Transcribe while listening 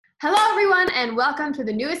Hello, everyone, and welcome to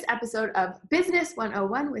the newest episode of Business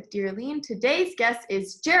 101 with Dearlene. Today's guest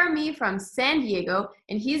is Jeremy from San Diego,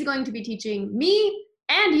 and he's going to be teaching me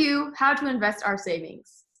and you how to invest our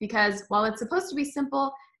savings. Because while it's supposed to be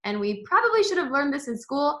simple, and we probably should have learned this in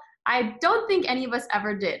school, I don't think any of us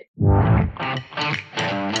ever did.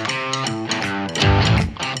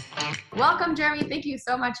 Welcome, Jeremy. Thank you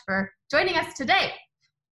so much for joining us today.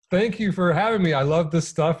 Thank you for having me. I love this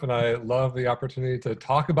stuff and I love the opportunity to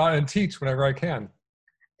talk about it and teach whenever I can.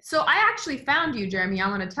 So I actually found you, Jeremy, I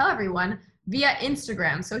want to tell everyone, via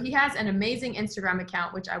Instagram. So he has an amazing Instagram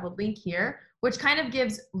account, which I will link here, which kind of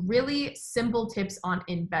gives really simple tips on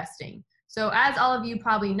investing. So as all of you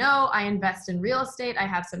probably know, I invest in real estate. I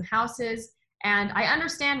have some houses and I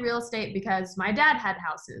understand real estate because my dad had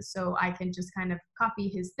houses. So I can just kind of copy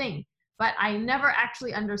his thing. But I never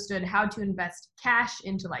actually understood how to invest cash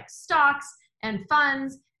into like stocks and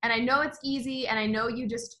funds. And I know it's easy and I know you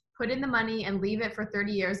just put in the money and leave it for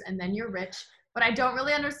 30 years and then you're rich, but I don't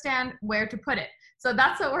really understand where to put it. So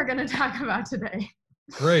that's what we're going to talk about today.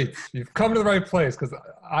 Great. You've come to the right place because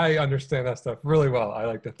I understand that stuff really well. I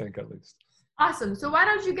like to think at least. Awesome. So why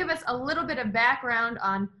don't you give us a little bit of background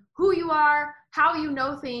on who you are, how you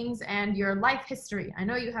know things, and your life history. I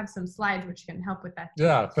know you have some slides which can help with that.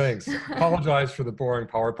 Yeah, thanks. Apologize for the boring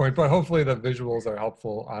PowerPoint, but hopefully the visuals are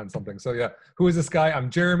helpful on something. So yeah, who is this guy?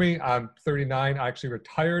 I'm Jeremy. I'm 39. I actually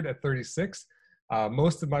retired at 36.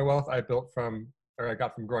 Most of my wealth I got from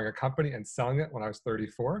growing a company and selling it when I was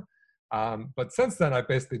 34. But since then, I've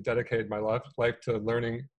basically dedicated my life to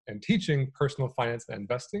learning and teaching personal finance and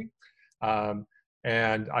investing.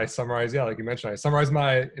 And I summarize, like you mentioned, I summarize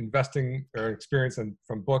my investing experience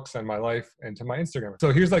from books and my life into my Instagram.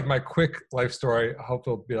 So here's like my quick life story. I hope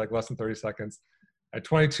it'll be like less than 30 seconds. At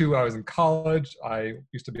 22, I was in college. I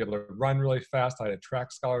used to be able to run really fast. I had a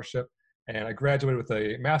track scholarship and I graduated with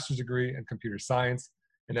a master's degree in computer science.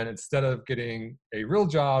 And then instead of getting a real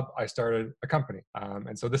job, I started a company.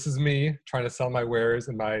 And so this is me trying to sell my wares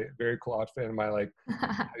in my very cool outfit and my like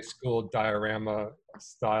high school diorama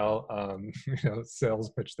style,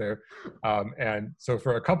 sales pitch there. And so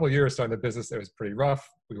for a couple of years starting the business, it was pretty rough.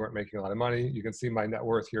 We weren't making a lot of money. You can see my net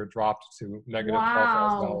worth here dropped to negative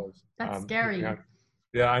 $12,000. That's scary.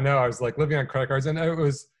 Yeah, I know. I was like living on credit cards and it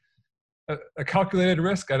was a calculated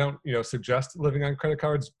risk. I don't, suggest living on credit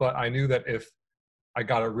cards, but I knew that if I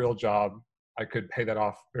got a real job, I could pay that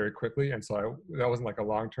off very quickly. And so that wasn't like a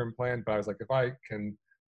long-term plan, but I was like, if I can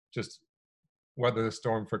just weather the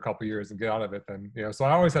storm for a couple of years and get out of it, then, so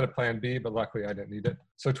I always had a plan B, but luckily I didn't need it.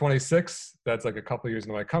 So 26, that's like a couple of years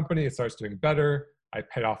into my company. It starts doing better. I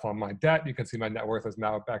paid off all my debt. You can see my net worth is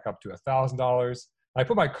now back up to $1,000. I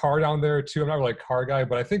put my car down there too. I'm not really a car guy,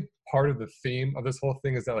 but I think part of the theme of this whole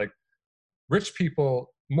thing is that like rich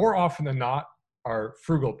people more often than not are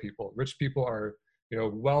frugal people. Rich people are,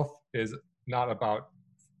 wealth is not about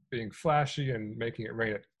being flashy and making it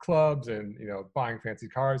rain at clubs and, buying fancy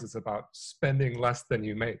cars. It's about spending less than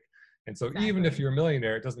you make. And so even if you're a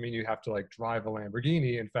millionaire, it doesn't mean you have to like drive a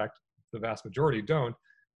Lamborghini. In fact, the vast majority don't.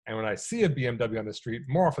 And when I see a BMW on the street,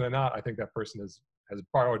 more often than not, I think that person has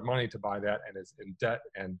borrowed money to buy that and is in debt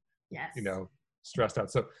and, stressed out.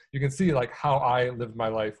 So you can see like how I lived my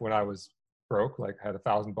life when I was broke, like I had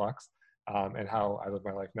 $1,000, and how I live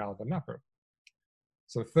my life now that I'm not broke.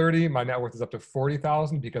 So 30, my net worth is up to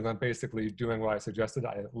 40,000 because I'm basically doing what I suggested.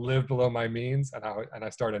 I live below my means and I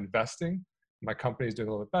started investing. My company is doing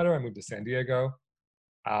a little bit better. I moved to San Diego.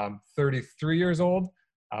 33 years old.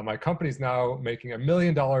 My company's now making $1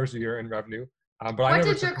 million a year in revenue. What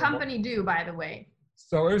did your company do, by the way?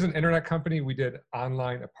 So it was an internet company. We did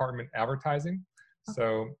online apartment advertising. Okay.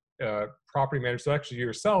 So property manager. So actually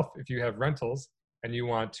yourself, if you have rentals and you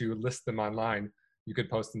want to list them online, you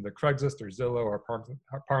could post them to Craigslist or Zillow or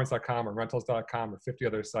apartments.com or rentals.com or 50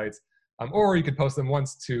 other sites. Or you could post them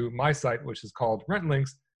once to my site, which is called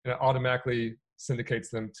RentLinks, and it automatically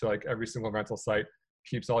syndicates them to like every single rental site,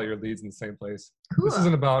 keeps all your leads in the same place. Cool. This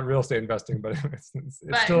isn't about real estate investing, but it's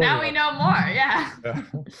still, now we know more, yeah.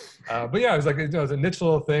 But yeah, it was like, it was a niche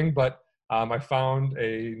little thing, but I found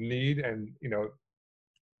a need and,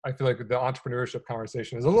 I feel like the entrepreneurship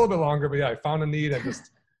conversation is a little bit longer, but yeah, I found a need and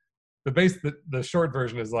just the short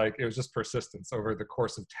version is like, it was just persistence over the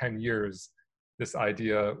course of 10 years. This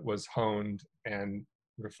idea was honed and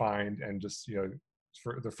refined and just,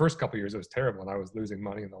 for the first couple of years, it was terrible and I was losing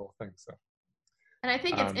money in the whole thing. So. And I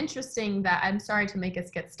think it's interesting that, I'm sorry to make us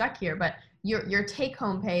get stuck here, but your take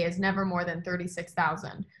home pay is never more than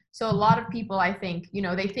 36,000. So a lot of people, I think,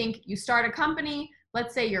 they think you start a company,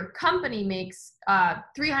 let's say your company makes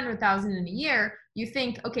 300,000 in a year, you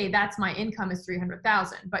think, okay, that's my income is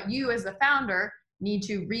 300,000. But you as the founder, need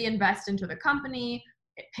to reinvest into the company,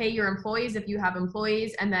 pay your employees if you have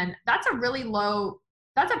employees. And then that's a pretty low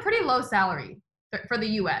salary for the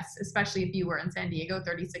US, especially if you were in San Diego,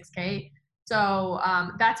 36K. So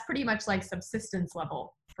that's pretty much like subsistence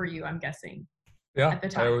level for you, I'm guessing. Yeah, At the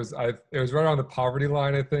time. it was right on the poverty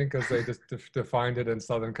line, I think, as they just defined it in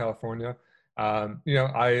Southern California. You know,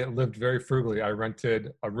 I lived very frugally. I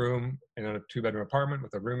rented a room in a 2-bedroom apartment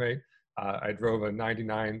with a roommate. I drove a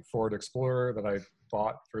 99 Ford Explorer that I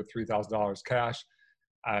bought for $3,000 cash.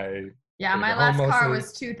 Yeah, my last car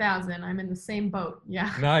was 2000. I'm in the same boat.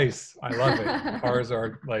 Yeah. Nice. I love it. Cars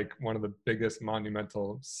are like one of the biggest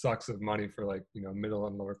monumental sucks of money for like, you know, middle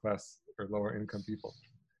and lower class or lower income people.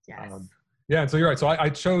 Yes. Yeah, and so you're right. So I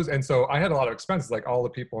chose, and so I had a lot of expenses, like all the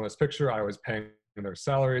people in this picture, I was paying their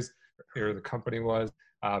salaries, or the company was.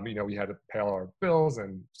 You know, we had to pay all our bills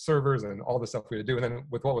and servers and all the stuff we had to do. And then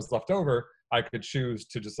with what was left over, I could choose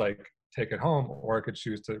to just like take it home, or I could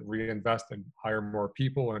choose to reinvest and hire more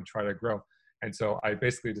people and try to grow. And so I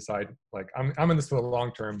basically decided, like, I'm in this for the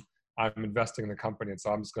long term. I'm investing in the company, and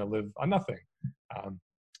so I'm just going to live on nothing.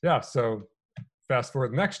 Yeah. So fast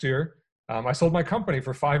forward next year, I sold my company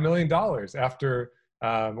for $5 million after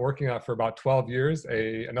working on it for about 12 years.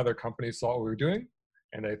 Another company saw what we were doing,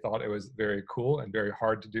 and they thought it was very cool and very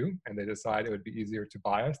hard to do. And they decided it would be easier to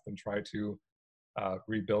buy us than try to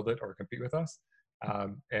rebuild it or compete with us.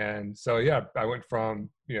 And so, yeah, I went from,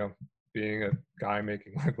 you know, being a guy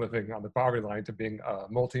making like living on the poverty line to being a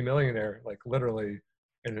multimillionaire, like literally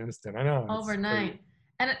in an instant. I know. Overnight.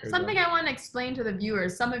 And something I want to explain to the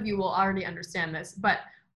viewers, some of you will already understand this, but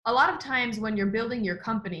a lot of times when you're building your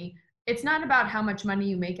company, it's not about how much money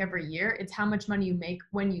you make every year. It's how much money you make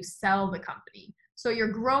when you sell the company. So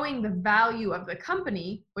you're growing the value of the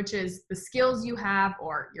company, which is the skills you have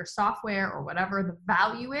or your software or whatever the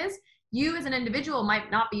value is. You as an individual might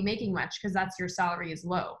not be making much because that's your salary is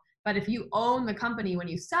low. But if you own the company when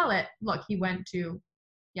you sell it, look, he went to,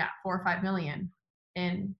 4 or 5 million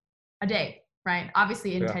in a day, right?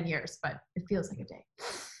 Obviously in 10 years, but it feels like a day.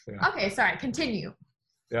 Yeah. Okay, sorry, continue.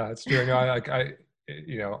 Yeah, it's true.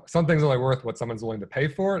 You know, something's only worth what someone's willing to pay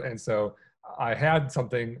for it. And so I had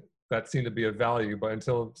something that seemed to be of value, but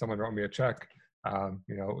until someone wrote me a check,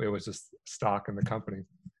 you know, it was just stock in the company.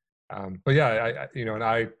 But yeah, you know, and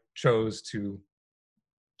I chose to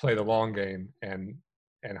play the long game and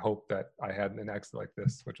hope that I had an exit like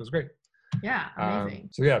this, which was great. Yeah, amazing.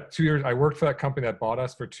 So yeah, 2 years, I worked for that company that bought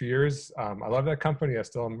us for 2 years. I love that company. I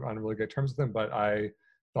still am on really good terms with them, but I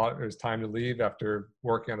thought it was time to leave after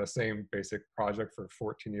working on the same basic project for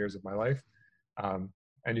 14 years of my life.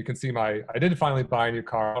 And you can see I did finally buy a new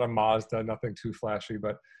car, not a Mazda, nothing too flashy,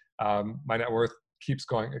 but my net worth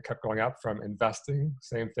it kept going up from investing,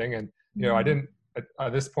 same thing. And, you know, I didn't,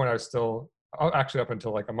 at this point, I was still, actually up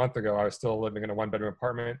until like a month ago, I was still living in a 1-bedroom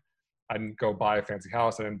apartment. I didn't go buy a fancy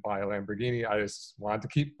house. I didn't buy a Lamborghini. I just wanted to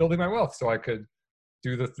keep building my wealth so I could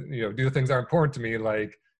do the things that are important to me,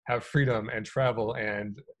 like have freedom and travel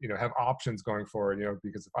and, you know, have options going forward, you know,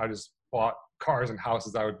 because if I just bought cars and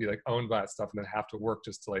houses, I would be like owned by that stuff and then have to work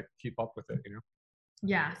just to like keep up with it, you know?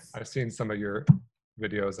 Yes. I've seen some of your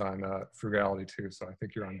videos on frugality too, so I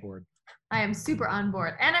think you're on board. I am super on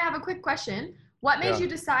board. And I have a quick question. What made you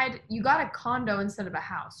decide you got a condo instead of a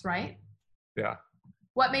house, right? Yeah.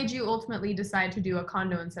 What made you ultimately decide to do a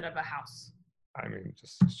condo instead of a house? I mean,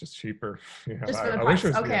 it's just cheaper. You know, just for the price.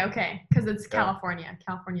 Okay. Because it's California.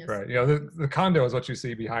 California's right. You know, the condo is what you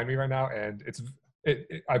see behind me right now, and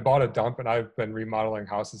I bought a dump, and I've been remodeling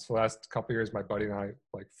houses for the last couple of years. My buddy and I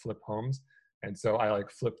like flip homes, and so I like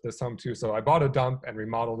flipped this home too. So I bought a dump and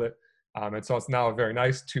remodeled it, and so it's now a very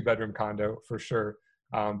nice 2-bedroom condo for sure.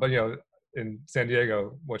 But you know, in San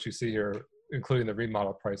Diego, what you see here, including the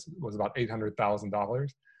remodel price, was about $800,000,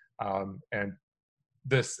 and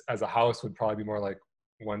this as a house would probably be more like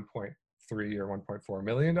 1.3 or $1.4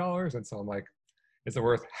 million. And so I'm like, is it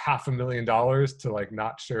worth $500,000 to like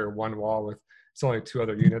not share one wall with, it's only 2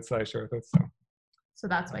 other units that I share with it. So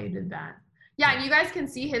that's why you did that. Yeah, and you guys can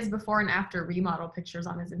see his before and after remodel pictures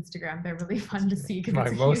on his Instagram. They're really fun to see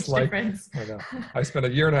because it's a huge difference. I know. I spent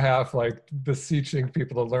 1.5 years like beseeching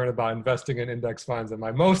people to learn about investing in index funds, and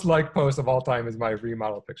my most liked post of all time is my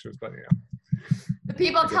remodel pictures. But you know, the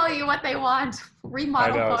people tell you what they want.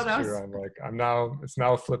 Remodel photos. It's true. I'm like, it's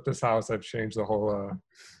now flip this house. I've changed the whole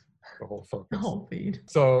focus. The whole feed.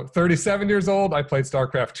 So 37 years old, I played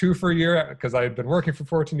StarCraft 2 for a year because I had been working for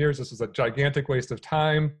 14 years. This was a gigantic waste of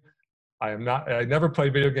time. I never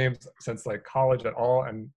played video games since like college at all,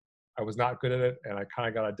 and I was not good at it, and I kind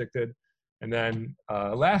of got addicted. And then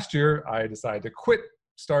last year, I decided to quit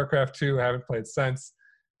StarCraft 2. I haven't played since.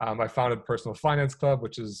 I founded Personal Finance Club,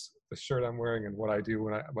 which is the shirt I'm wearing and what I do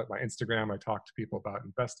with my Instagram. I talk to people about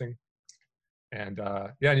investing. And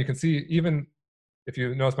yeah, and you can see, even if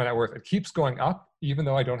you notice my net worth, it keeps going up even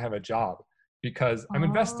though I don't have a job, because I'm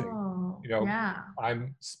investing. Oh, You know, yeah.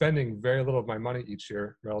 I'm spending very little of my money each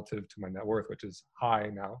year relative to my net worth, which is high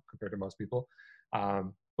now compared to most people.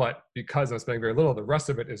 But because I'm spending very little, the rest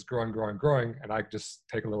of it is growing, growing, growing, and I just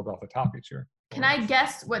take a little bit off the top each year. Can I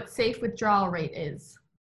guess what safe withdrawal rate is?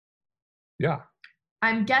 Yeah.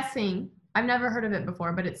 I'm guessing, I've never heard of it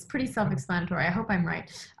before, but it's pretty self-explanatory. I hope I'm right.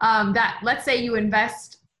 That let's say you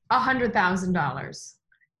invest $100,000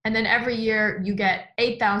 and then every year you get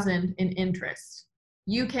 $8,000 in interest.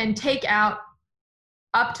 You can take out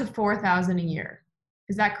up to $4,000 a year.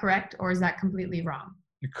 Is that correct, or is that completely wrong?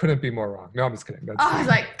 You couldn't be more wrong. No, I'm just kidding. I was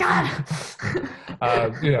like,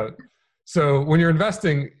 God. You know, so when you're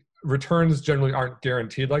investing, returns generally aren't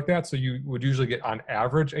guaranteed like that. So you would usually get on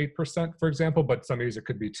average 8%, for example, but some years it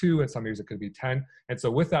could be 2 and some years it could be 10. And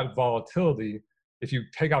so with that volatility, if you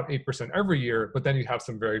take out 8% every year, but then you have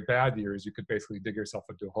some very bad years, you could basically dig yourself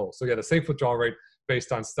into a hole. So yeah, the safe withdrawal rate,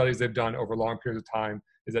 based on studies they've done over long periods of time,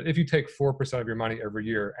 is that if you take 4% of your money every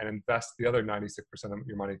year and invest the other 96% of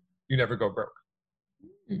your money, you never go broke.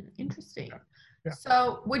 Interesting. Yeah. Yeah.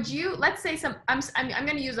 So would you, let's say I'm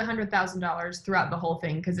going to use $100,000 throughout the whole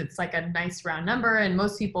thing because it's like a nice round number, and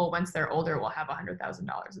most people, once they're older, will have $100,000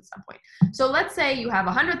 at some point. So let's say you have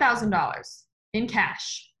 $100,000 in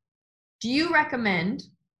cash. Do you recommend,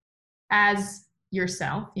 as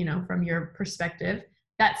yourself, you know, from your perspective,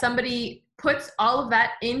 that somebody puts all of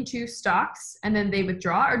that into stocks and then they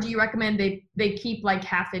withdraw, or do you recommend they keep like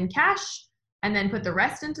half in cash and then put the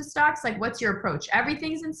rest into stocks? Like, what's your approach?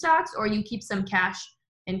 Everything's in stocks, or you keep some cash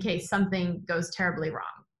in case something goes terribly wrong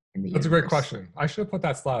in the universe? That's a great question. I should have put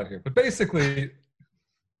that slide here. But basically,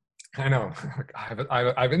 I know,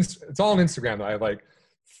 it's all on Instagram. I have like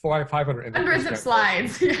 500 hundreds of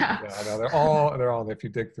slides. Yeah. Yeah, I know. They're all, if you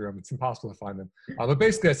dig through them, it's impossible to find them. But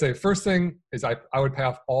basically, I say first thing is I would pay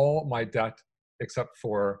off all my debt except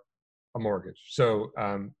for a mortgage. So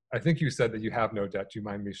I think you said that you have no debt. Do you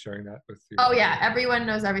mind me sharing that with you? Oh yeah, everyone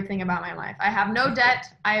knows everything about my life. I have no debt.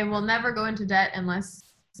 I will never go into debt unless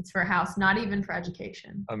it's for a house, not even for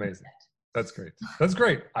education. Amazing. That's great. That's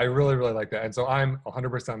great. I really, really like that. And so I'm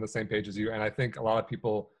 100% on the same page as you. And I think a lot of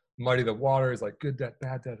people muddy the waters, like good debt,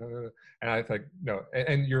 bad debt. And I think, no.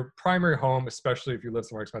 And your primary home, especially if you live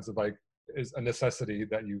somewhere expensive, like, is a necessity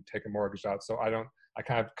that you take a mortgage out. So I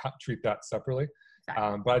kind of treat that separately.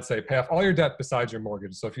 But I'd say pay off all your debt besides your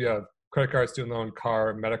mortgage. So if you have credit card, student loan,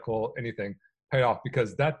 car, medical, anything, pay it off,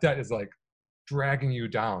 because that debt is like dragging you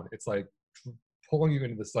down. It's like pulling you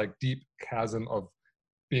into this like deep chasm of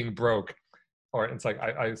being broke. Or it's like,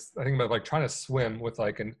 I think about like trying to swim with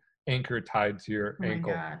like an anchor tied to your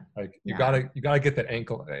ankle. Like you gotta get that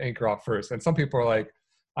anchor off first. And some people are like,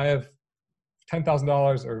 I have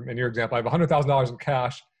 $10,000, or in your example, I have $100,000 in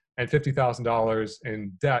cash and $50,000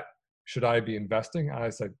 in debt. Should I be investing? And I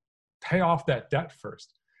said, pay off that debt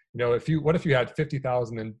first. You know, what if you had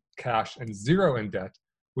 $50,000 in cash and 0 in debt?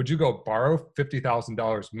 Would you go borrow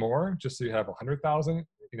 $50,000 more just so you have $100,000?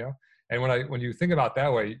 You know, and when you think about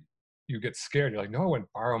that way, you get scared. You're like, no, I wouldn't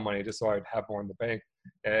borrow money just so I'd have more in the bank.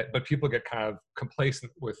 But people get kind of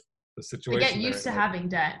complacent with the situation. They get used to having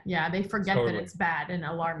debt. Yeah, they forget that it's bad and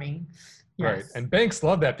alarming. Yes. Right, and banks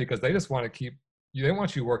love that because they just want to keep you. They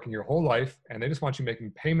want you working your whole life, and they just want you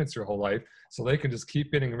making payments your whole life, so they can just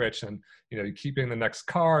keep getting rich. And you keep getting the next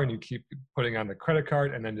car, and you keep putting on the credit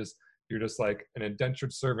card, and then you're just like an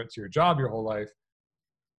indentured servant to your job your whole life,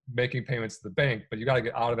 making payments to the bank. But you got to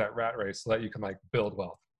get out of that rat race so that you can like build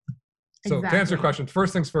wealth. So to answer your question,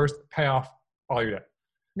 first things first, pay off all your debt.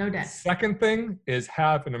 No debt. Second thing is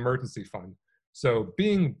have an emergency fund. So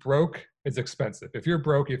being broke is expensive. If you're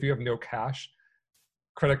broke, if you have no cash,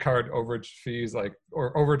 credit card overage fees,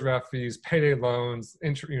 or overdraft fees, payday loans,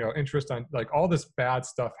 interest on, like, all this bad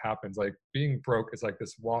stuff happens. Like, being broke is like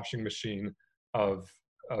this washing machine of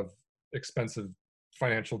expensive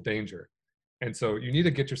financial danger. And so you need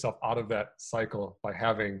to get yourself out of that cycle by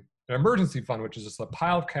having an emergency fund, which is just a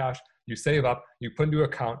pile of cash you save up, you put into an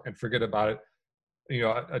account and forget about it.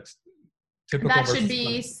 A typical that should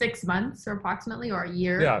be 6 months or approximately, or a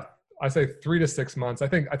year. Yeah, I say 3 to 6 months. I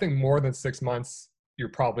think more than 6 months, you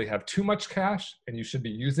probably have too much cash, and you should be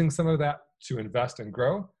using some of that to invest and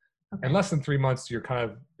grow. Okay. And less than 3 months, you're kind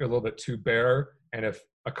of a little bit too bare. And if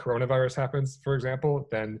a coronavirus happens, for example,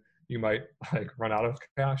 then you might like run out of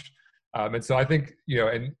cash. And so I think,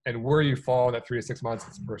 and where you fall in that 3 to 6 months,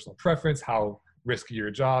 it's personal preference, how risky your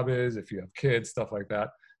job is, if you have kids, stuff like that.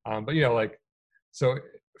 But so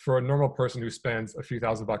for a normal person who spends a few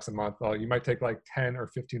 $1,000s a month, you might take like 10 or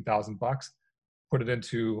 15,000 bucks, put it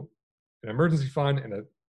into an emergency fund and a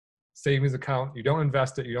savings account. You don't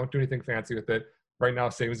invest it. You don't do anything fancy with it. Right now,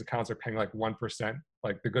 savings accounts are paying like 1%,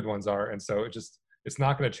 like the good ones are. And so it's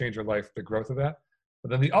not going to change your life, the growth of that.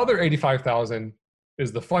 But then the other 85,000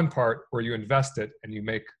 is the fun part where you invest it and you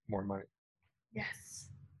make more money. Yes.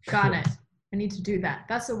 Got it. I need to do that.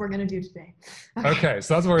 That's what we're going to do today. Okay.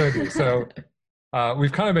 So that's what we're going to do. So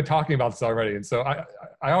we've kind of been talking about this already. And so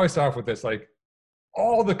I always start off with this, like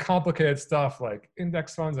all the complicated stuff, like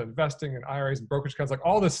index funds, investing and IRAs and brokerage accounts, like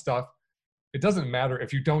all this stuff. It doesn't matter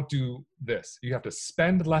if you don't do this. You have to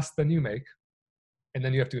spend less than you make, and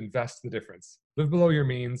then you have to invest the difference. Live below your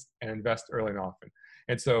means and invest early and often.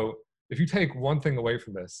 And so if you take one thing away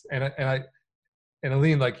from this, and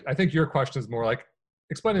Aline, like, I think your question is more like,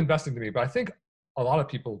 explain investing to me, but I think a lot of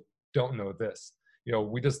people don't know this. You know,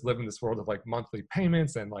 we just live in this world of like monthly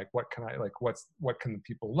payments and like, what can the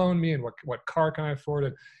people loan me and what car can I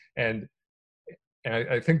afford? And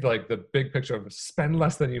I think like the big picture of spend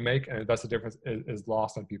less than you make and invest the difference is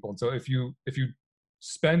lost on people. And so if you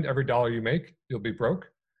spend every dollar you make, you'll be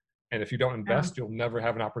broke. And if you don't invest, you'll never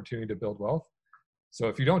have an opportunity to build wealth. So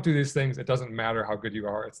if you don't do these things, it doesn't matter how good you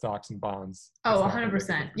are at stocks and bonds. Oh,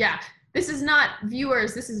 100%. Yeah. This is not,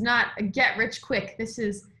 viewers, this is not a get rich quick. This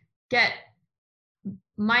is get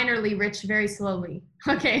minorly rich very slowly.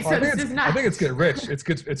 Okay. So this is not. I think it's get rich. It's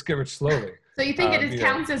get rich slowly. So you think it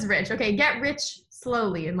counts as rich. Okay. Get rich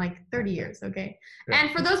slowly in like 30 years. Okay. Yeah.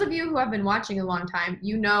 And for those of you who have been watching a long time,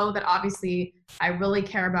 you know that obviously I really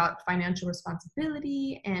care about financial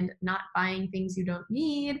responsibility and not buying things you don't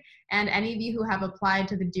need. And any of you who have applied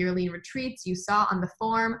to the Dearly retreats, you saw on the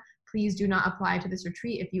form, please do not apply to this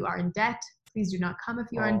retreat if you are in debt. Please do not come if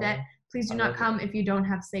you are in debt. Please do not come if you don't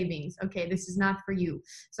have savings. Okay, this is not for you.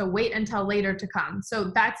 So wait until later to come.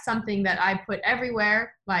 So that's something that I put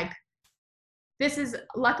everywhere. Like, this is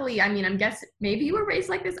luckily, I mean, I'm guessing maybe you were raised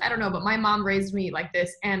like this. I don't know, but my mom raised me like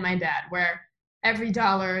this and my dad, where every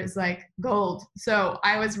dollar is like gold. So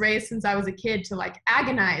I was raised since I was a kid to like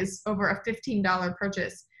agonize over a $15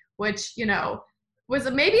 purchase, which, you know, was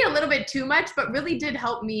maybe a little bit too much, but really did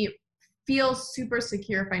help me feel super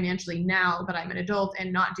secure financially now that I'm an adult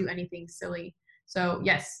and not do anything silly. So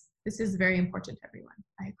yes, this is very important to everyone.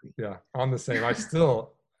 I agree. Yeah, I'm the same.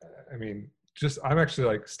 I'm actually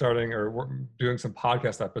like starting or doing some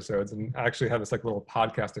podcast episodes, and I actually have this like little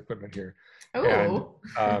podcast equipment here. Oh,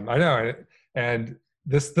 I know. And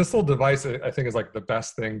this little device, I think, is like the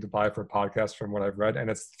best thing to buy for a podcast from what I've read. And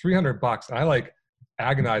it's $300. And I like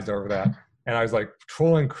agonized over that. And I was like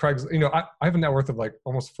trolling Craigslist. You know, I have a net worth of like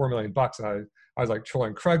almost $4 million. And I was like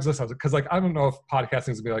trolling Craigslist. Because like, I don't know if podcasting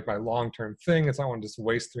is gonna be like my long-term thing. It's not want to just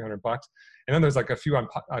waste $300. And then there's like a few on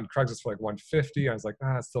Craigslist for like $150. I was like,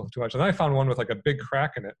 it's still too much. And then I found one with like a big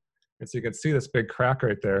crack in it. And so you can see this big crack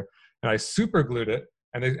right there. And I super glued it.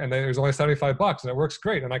 And there's only $75 and it works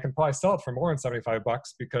great. And I can probably sell it for more than $75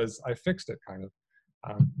 because I fixed it kind of.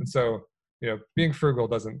 And so, you know, being frugal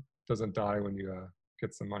doesn't die when you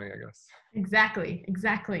get some money, I guess. Exactly.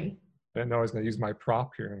 I didn't know I was going to use my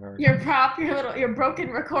prop here. Your broken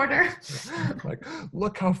recorder. Like,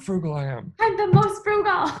 look how frugal I am. I'm the most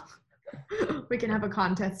frugal. We can have a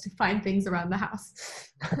contest to find things around the house.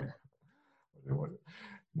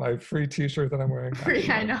 My free t-shirt that I'm wearing. Free,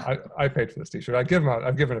 I know. I paid for this t-shirt. I've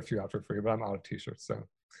given a few out for free, but I'm out of t-shirts. So.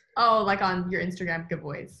 Oh, like on your Instagram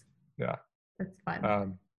giveaways. Yeah. That's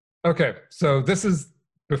fun. Okay. So this is,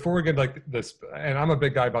 before we get like this, and I'm a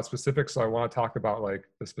big guy about specifics, so I want to talk about like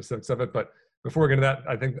the specifics of it. But before we get into that,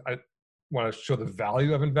 I think I want to show the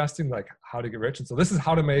value of investing, like how to get rich. And so this is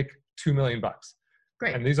how to make $2 million.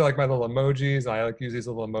 Great. And these are like my little emojis. I like use these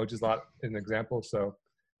little emojis a lot in examples. So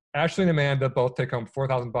Ashley and Amanda both take home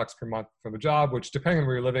 $4,000 per month from a job, which depending on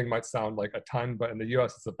where you're living might sound like a ton, but in the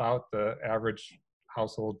US, it's about the average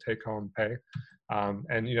household take-home pay.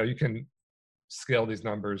 And you know, you can scale these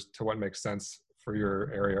numbers to what makes sense for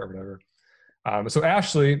your area or whatever. So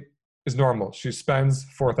Ashley is normal. She spends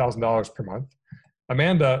 $4,000 per month.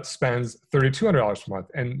 Amanda spends $3,200 per month.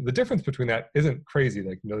 And the difference between that isn't crazy.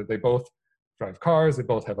 Like, you know, they both drive cars, they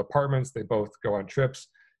both have apartments, they both go on trips.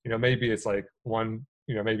 You know, maybe it's like one,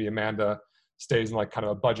 you know, maybe Amanda stays in like kind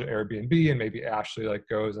of a budget Airbnb and maybe Ashley like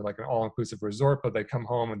goes in like an all-inclusive resort, but they come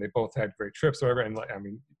home and they both had great trips or whatever. And like, I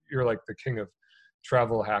mean, you're like the king of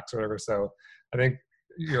travel hacks or whatever. So I think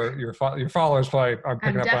your followers probably are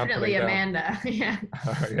picking up on. I'm definitely Amanda. Yeah.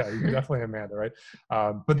 Yeah, you're definitely Amanda, right?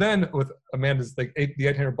 But then with Amanda's like the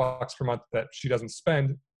 $800 per month that she doesn't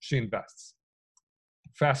spend, she invests.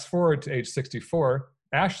 Fast forward to age 64,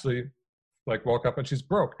 Ashley like woke up and she's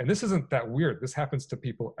broke. And this isn't that weird. This happens to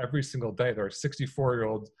people every single day. There are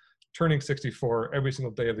 64-year-olds turning 64 every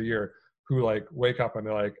single day of the year who like wake up and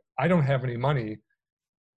they're like, I don't have any money.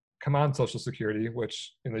 Come on, Social Security,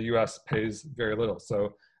 which in the US pays very little.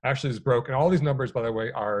 So Ashley's broke. And all these numbers, by the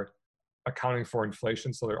way, are accounting for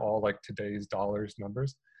inflation. So they're all like today's dollars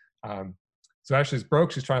numbers. So Ashley's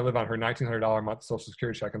broke. She's trying to live on her $1,900 a month Social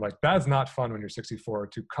Security check. And like, that's not fun when you're 64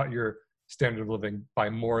 to cut your standard of living by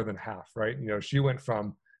more than half, right? You know, she went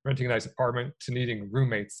from renting a nice apartment to needing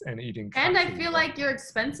roommates and eating. And I feel like your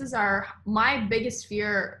expenses are, my biggest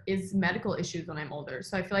fear is medical issues when I'm older.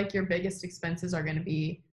 So I feel like your biggest expenses are going to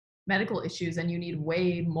be medical issues, and you need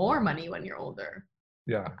way more money when you're older.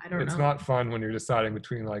 Yeah, I don't know. It's not fun when you're deciding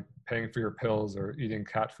between like paying for your pills or eating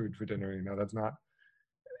cat food for dinner. You know, that's not.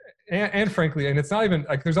 And frankly, and it's not even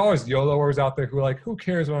like, there's always YOLOers out there who are like, who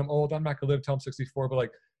cares when I'm old? I'm not gonna live till I'm 64. But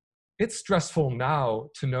like, it's stressful now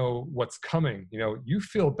to know what's coming. You know, you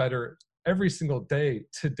feel better every single day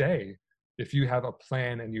today if you have a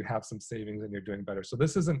plan and you have some savings and you're doing better. So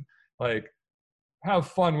this isn't like have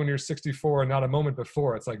fun when you're 64 and not a moment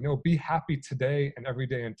before. It's like, no, be happy today and every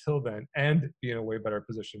day until then, and be in a way better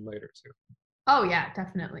position later too. Oh yeah,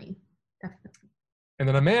 definitely. Definitely. And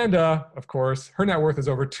then Amanda, of course, her net worth is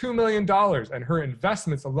over $2 million, and her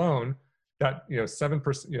investments alone, that, you know,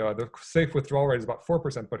 7%, you know, the safe withdrawal rate is about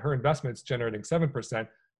 4%, but her investments generating 7%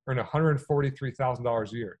 earn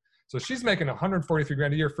 $143,000 a year. So she's making 143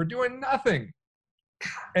 grand a year for doing nothing.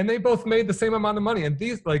 And they both made the same amount of money. And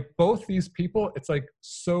these, like both these people, it's like,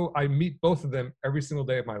 so I meet both of them every single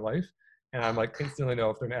day of my life. And I'm like, instantly know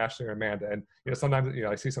if they're an Ashley or Amanda. And, you know, sometimes, you know,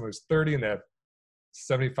 I see someone who's 30 and they have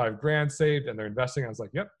 75 grand saved and they're investing. I was like,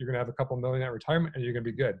 yep, you're going to have a couple million at retirement and you're going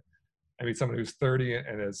to be good. I mean, someone who's 30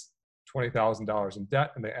 and is $20,000 in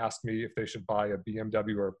debt, and they ask me if they should buy a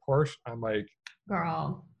BMW or a Porsche. I'm like,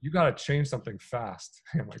 girl, you got to change something fast.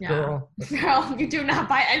 I'm like, yeah. girl, you do not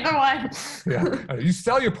buy either one. Yeah, you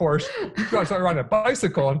sell your Porsche, you got to start riding a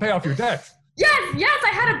bicycle and pay off your debt. Yes, I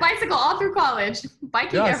had a bicycle all through college,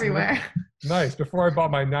 biking everywhere. Nice. Before I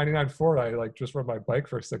bought my 99 Ford, I like just rode my bike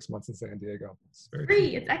for 6 months in San Diego. It's very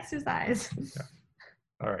free. It's exercise. Yeah.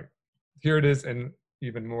 All right. Here it is in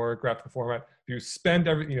even more graphical format. If you spend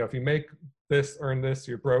every, you know, if you make this, earn this,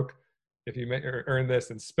 you're broke. If you make or earn this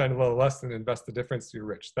and spend a little less and invest the difference, you're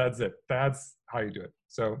rich. That's it. That's how you do it.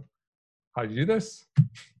 So how do you do this?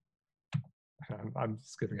 I'm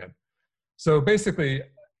skipping ahead. So basically,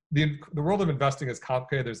 the world of investing is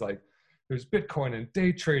complicated. There's Bitcoin and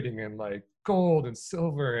day trading and like gold and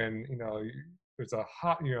silver, and you know, there's a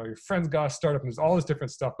hot, you know, your friend's got a startup, and there's all this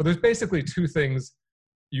different stuff. But there's basically two things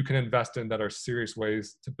you can invest in that are serious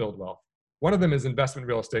ways to build wealth. One of them is investment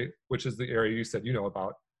real estate, which is the area you said you know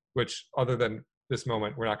about, which other than this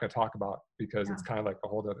moment, we're not going to talk about because it's kind of like a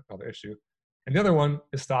whole other issue. And the other one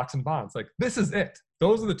is stocks and bonds. Like, this is it.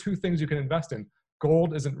 Those are the two things you can invest in.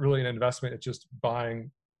 Gold isn't really an investment. It's just buying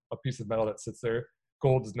a piece of metal that sits there.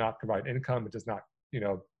 Gold does not provide income. It does not, you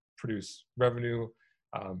know, produce revenue.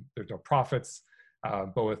 There's no profits.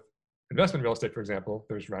 But with investment real estate, for example,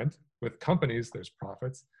 there's rent. With companies, there's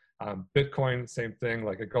profits. Bitcoin, same thing.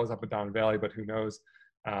 Like, it goes up and down in valley, but who knows?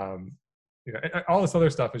 You know, all this other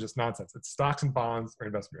stuff is just nonsense. It's stocks and bonds or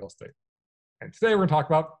investment real estate. And today we're going to talk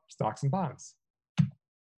about stocks and bonds.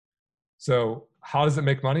 So how does it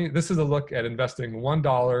make money? This is a look at investing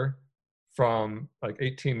 $1 from like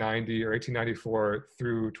 1890 or 1894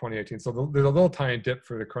 through 2018. So there's a little tiny dip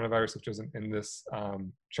for the coronavirus, which isn't in this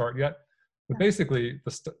chart yet. But basically,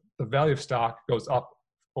 the value of stock goes up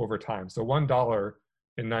over time. So $1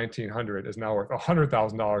 in 1900 is now worth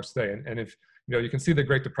 $100,000 today. And if you know, you can see the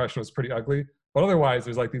Great Depression was pretty ugly, but otherwise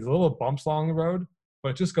there's like these little bumps along the road, but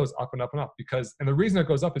it just goes up and up and up because, and the reason it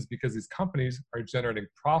goes up is because these companies are generating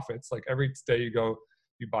profits. Like every day you go,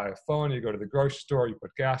 you buy a phone, you go to the grocery store, you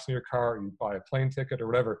put gas in your car, you buy a plane ticket or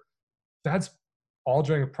whatever. That's all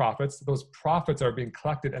generating profits. Those profits are being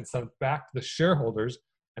collected and sent back to the shareholders,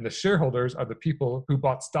 and the shareholders are the people who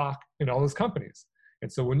bought stock in all those companies.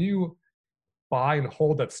 And so when you buy and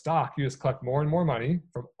hold that stock, you just collect more and more money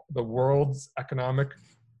from the world's economic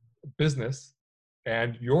business,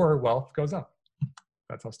 and your wealth goes up.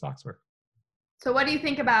 That's how stocks work. So what do you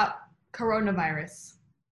think about coronavirus?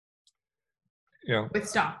 You know, with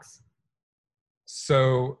stocks?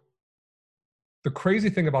 So the crazy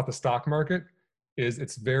thing about the stock market is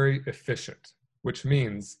it's very efficient, which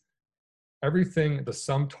means everything the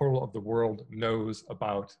sum total of the world knows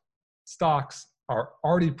about stocks are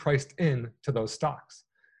already priced in to those stocks.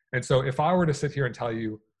 And so if I were to sit here and tell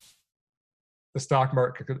you the stock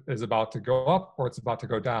market is about to go up or it's about to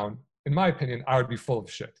go down, in my opinion, I would be full of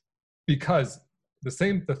shit, because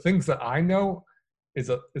the things that I know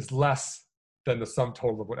is less than the sum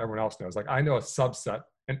total of what everyone else knows. Like I know a subset,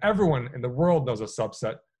 and everyone in the world knows a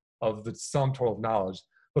subset of the sum total of knowledge,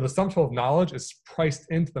 but the sum total of knowledge is priced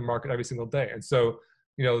into the market every single day. And so,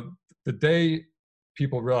 the day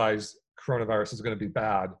people realize coronavirus is going to be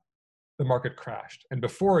bad, the market crashed. And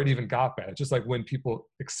before it even got bad, just like when people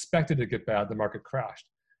expected it to get bad, the market crashed.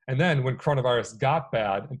 And then when coronavirus got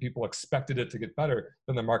bad and people expected it to get better,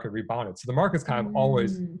 then the market rebounded. So the market's kind of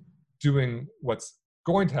always doing what's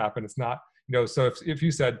going to happen. It's not, so if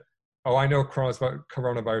you said, oh, I know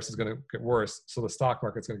coronavirus is going to get worse, so the stock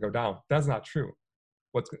market's going to go down. That's not true.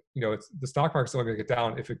 It's the stock market's only going to get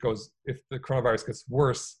down if the coronavirus gets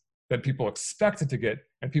worse than people expect it to get,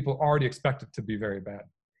 and people already expect it to be very bad.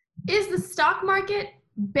 Is the stock market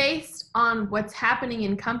based on what's happening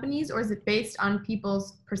in companies, or is it based on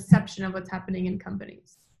people's perception of what's happening in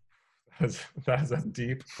companies? That's a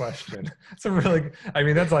deep question. It's a really,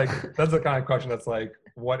 that's the kind of question that's like,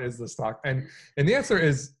 what is the stock? And the answer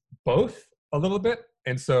is both a little bit.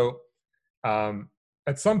 And so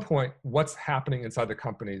at some point, what's happening inside the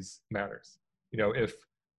companies matters. If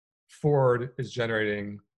Ford is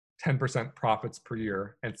generating 10% profits per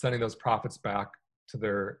year and sending those profits back to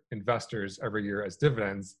their investors every year as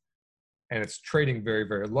dividends, and it's trading very,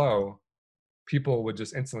 very low, people would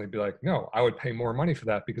just instantly be like, no, I would pay more money for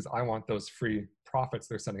that because I want those free profits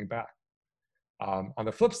they're sending back. On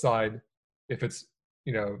the flip side, if it's,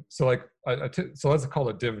 so let's call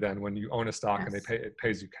it a dividend when you own a stock. Yes. And it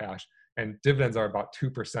pays you cash, and dividends are about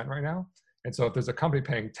 2% right now. And so if there's a company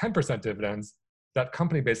paying 10% dividends, that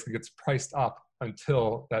company basically gets priced up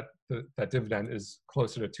until that dividend is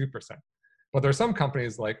closer to 2%. But there are some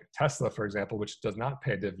companies like Tesla, for example, which does not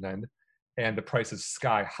pay a dividend, and the price is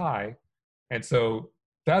sky high. And so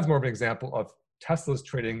that's more of an example of Tesla's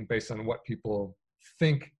trading based on what people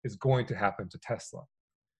think is going to happen to Tesla.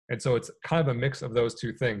 And so it's kind of a mix of those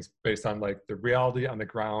two things based on like the reality on the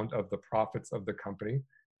ground of the profits of the company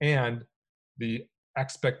and the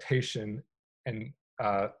expectation and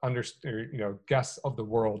guess of the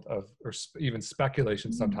world or even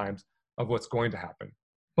speculation sometimes of what's going to happen.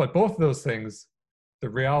 But both of those things, the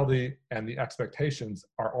reality and the expectations,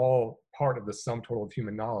 are all part of the sum total of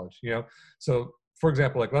human knowledge. So for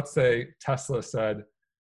example, like let's say Tesla said,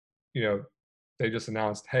 they just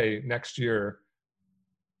announced, hey, next year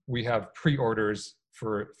we have pre-orders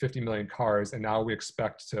for 50 million cars, and now we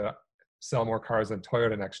expect to sell more cars than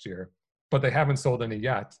Toyota next year, but they haven't sold any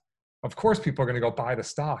yet. Of course, people are going to go buy the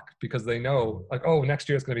stock because they know, like, oh, next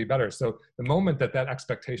year is going to be better. So the moment that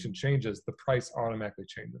expectation changes, the price automatically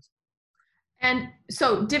changes. And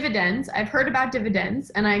so dividends, I've heard about dividends,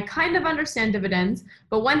 and I kind of understand dividends,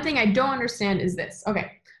 but one thing I don't understand is this.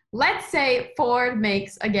 Okay, let's say Ford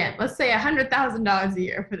makes, again, let's say $100,000 a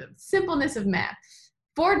year for the simpleness of math.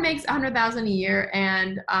 Ford makes $100,000 a year,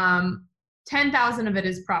 and 10,000 of it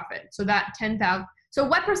is profit. So that 10,000. So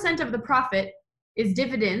what percent of the profit is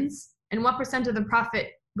dividends, and what percent of the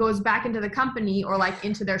profit goes back into the company or like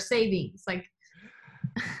into their savings? Like,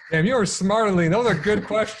 damn, you are smart, Aline. Those are good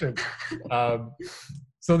questions.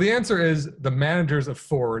 So the answer is the managers of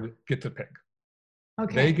Ford get to pick.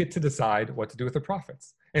 Okay. They get to decide what to do with the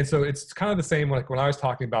profits. And so it's kind of the same like when I was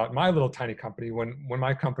talking about my little tiny company. When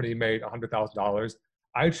my company made $100,000,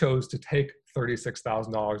 I chose to take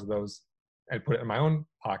 $36,000 of those and put it in my own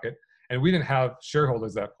pocket. And we didn't have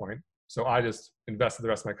shareholders at that point, so I just invested the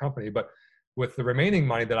rest of my company. But with the remaining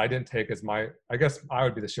money that I didn't take as I guess I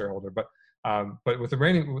would be the shareholder. But with the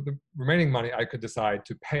remaining money, I could decide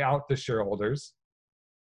to pay out the shareholders,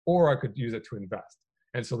 or I could use it to invest.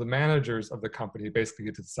 And so the managers of the company basically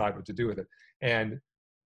get to decide what to do with it. And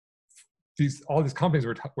all these companies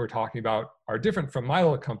we're talking about are different from my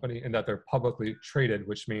little company in that they're publicly traded,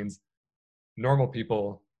 which means normal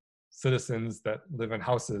people, citizens that live in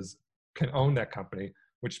houses, can own that company,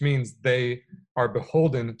 which means they are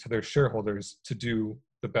beholden to their shareholders to do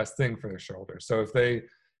the best thing for their shareholders. So if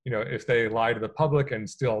they lie to the public and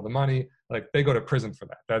steal all the money, like they go to prison for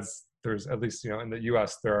that. There's at least, in the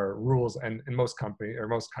US, there are rules, and in most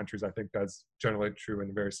countries, I think that's generally true in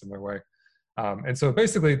a very similar way. And so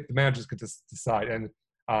basically the managers get to decide. And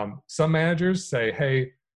some managers say,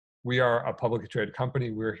 hey, we are a publicly traded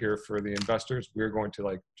company. We're here for the investors. We're going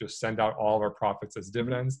to just send out all of our profits as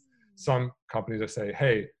dividends. Some companies will say,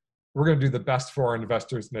 hey, we're going to do the best for our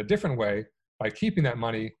investors in a different way by keeping that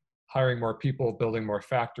money, hiring more people, building more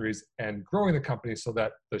factories, and growing the company so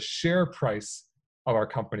that the share price of our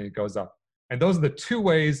company goes up. And those are the two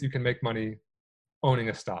ways you can make money owning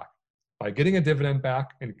a stock: by getting a dividend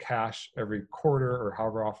back in cash every quarter or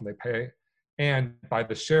however often they pay, and by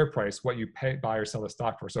the share price, what you pay, buy or sell the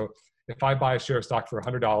stock for. So if I buy a share of stock for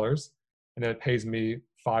 $100 and then it pays me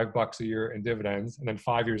 $5 a year in dividends, and then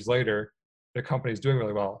 5 years later, the company is doing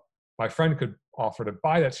really well, my friend could offer to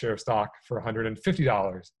buy that share of stock for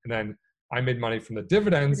 $150. And then I made money from the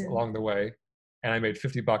dividends along the way, and I made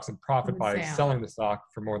 $50 in profit by selling the stock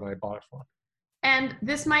for more than I bought it for. And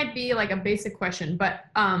this might be like a basic question, but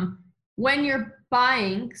when you're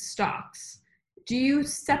buying stocks, do you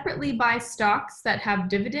separately buy stocks that have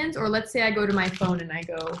dividends? Or let's say I go to my phone and I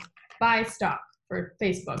go buy stock for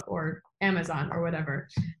Facebook or Amazon or whatever.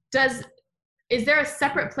 Is there a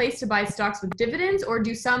separate place to buy stocks with dividends, or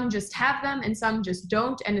do some just have them and some just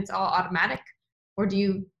don't and it's all automatic? Or do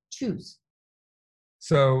you choose?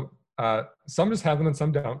 So some just have them and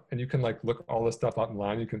some don't. And you can like look all this stuff up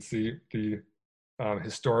online. You can see the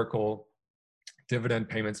historical dividend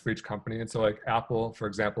payments for each company. And so like Apple, for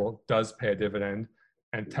example, does pay a dividend,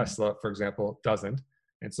 and Tesla, for example, doesn't.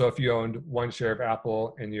 And so if you owned one share of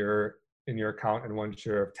Apple in your account and one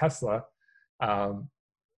share of Tesla,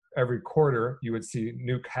 every quarter you would see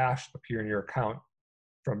new cash appear in your account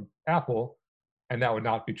from Apple, and that would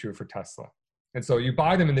not be true for Tesla. And so you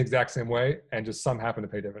buy them in the exact same way, and just some happen to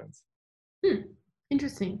pay dividends.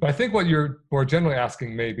 Interesting. But I think what you're more generally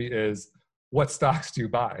asking maybe is, what stocks do you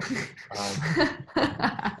buy?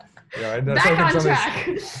 Back on track.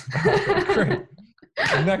 Great.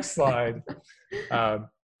 The next slide.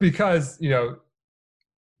 Because,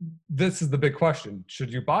 this is the big question.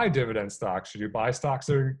 Should you buy dividend stocks? Should you buy stocks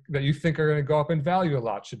that you think are going to go up in value a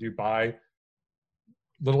lot? Should you buy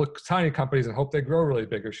little tiny companies and hope they grow really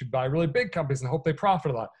big? Or should you buy really big companies and hope they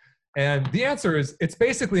profit a lot? And the answer is, it's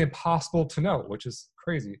basically impossible to know, which is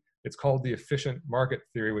crazy. It's called the efficient market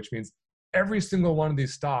theory, which means every single one of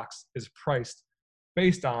these stocks is priced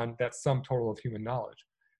based on that sum total of human knowledge.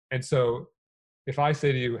 And so if I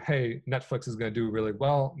say to you, hey, Netflix is going to do really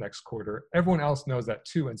well next quarter, everyone else knows that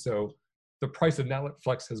too. And so the price of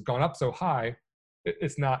Netflix has gone up so high,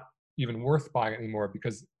 it's not even worth buying anymore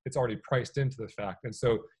because it's already priced into the fact. And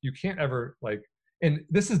so you can't ever and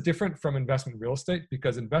this is different from investment real estate,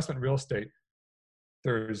 because investment real estate,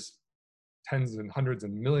 there's tens and hundreds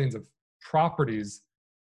and millions of properties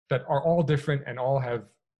that are all different and all have,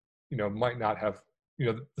 might not have,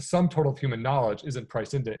 the sum total of human knowledge isn't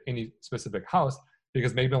priced into any specific house,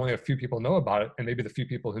 because maybe only a few people know about it, and maybe the few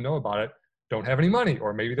people who know about it don't have any money,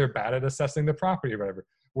 or maybe they're bad at assessing the property or whatever.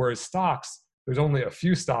 Whereas stocks, there's only a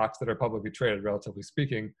few stocks that are publicly traded, relatively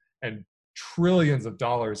speaking, and trillions of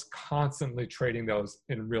dollars constantly trading those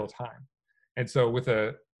in real time. And so with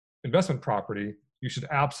an investment property, you should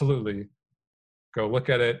absolutely go look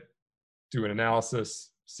at it, do an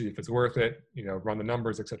analysis, see if it's worth it, run the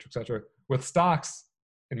numbers, et cetera, et cetera. With stocks,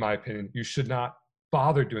 in my opinion, you should not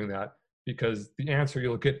bother doing that, because the answer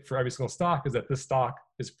you'll get for every single stock is that this stock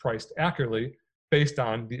is priced accurately based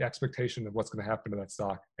on the expectation of what's going to happen to that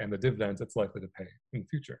stock and the dividends it's likely to pay in the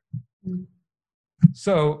future.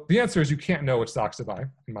 So the answer is you can't know which stocks to buy,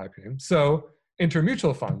 in my opinion. So enter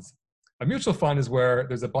mutual funds. A mutual fund is where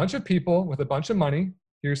there's a bunch of people with a bunch of money.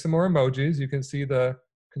 Here's some more emojis. You can see the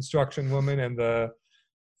construction woman and the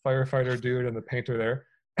firefighter dude and the painter there.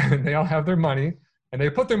 And they all have their money, and they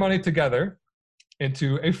put their money together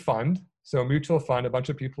into a fund. So a mutual fund, a bunch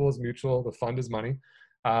of people is mutual, the fund is money.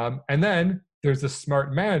 And then there's a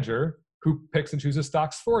smart manager who picks and chooses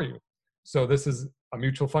stocks for you. So this is a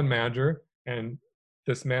mutual fund manager, and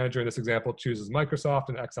this manager in this example chooses Microsoft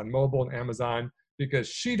and ExxonMobil and Amazon, because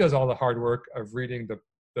she does all the hard work of reading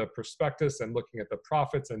the prospectus and looking at the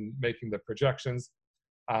profits and making the projections.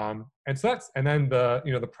 And then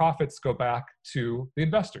the profits go back to the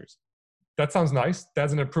investors. That sounds nice.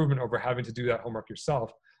 That's an improvement over having to do that homework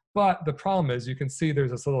yourself. But the problem is, you can see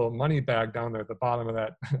there's this little money bag down there at the bottom of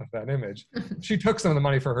that image. She took some of the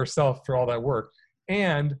money for herself for all that work.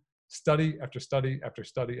 And study after study after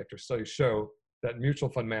study after study show that mutual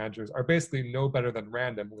fund managers are basically no better than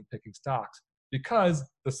random when picking stocks, because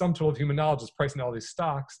the sum total of human knowledge is pricing all these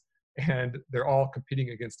stocks, and they're all competing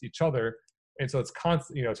against each other. And so it's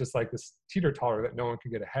constant, it's just like this teeter-totter that no one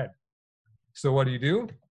can get ahead. So what do you do?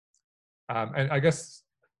 And I guess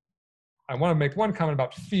I want to make one comment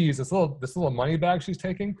about fees. This little money bag she's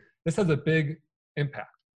taking, this has a big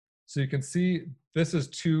impact. So you can see this is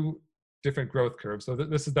two different growth curves. So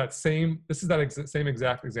this is that same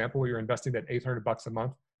exact example where you're investing that $800 a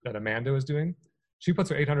month that Amanda is doing. She puts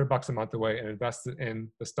her $800 a month away and invests it in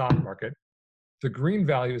the stock market. The green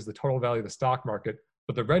value is the total value of the stock market,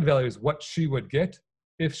 but the red value is what she would get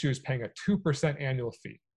if she was paying a 2% annual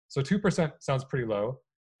fee. So 2% sounds pretty low.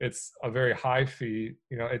 It's a very high fee.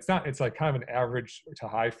 It's like kind of an average to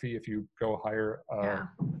high fee if you go higher.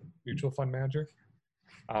 mutual fund manager.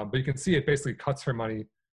 But you can see it basically cuts her money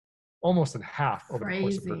almost in half over the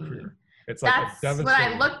course of her career. It's like That's a devastating. what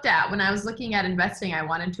I looked at when I was looking at investing. I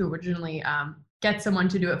wanted to originally get someone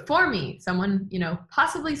to do it for me, someone, you know,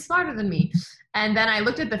 possibly smarter than me. And then I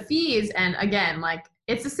looked at the fees, and again, like,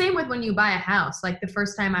 it's the same with when you buy a house. Like the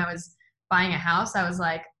first time I was buying a house, I was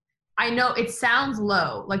like, I know it sounds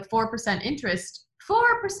low, like 4% interest.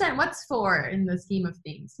 4%, what's 4 in the scheme of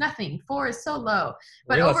things? Nothing. 4 is so low.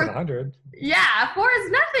 But way less than 100. Yeah, 4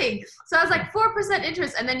 is nothing. So I was like 4%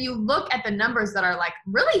 interest, and then you look at the numbers that are like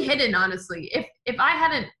really hidden, honestly. If I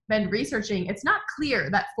hadn't been researching, it's not clear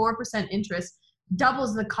that 4% interest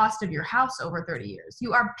doubles the cost of your house over 30 years.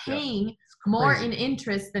 You are paying more in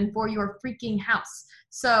interest than for your freaking house.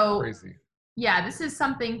 So crazy. Yeah, this is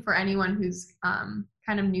something for anyone who's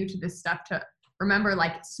kind of new to this stuff to remember.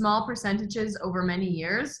 Like, small percentages over many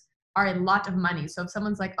years are a lot of money. So if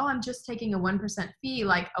someone's like, oh, I'm just taking a 1% fee,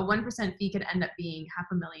 like a 1% fee could end up being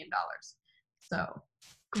 $500,000. So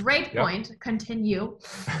great point. Continue.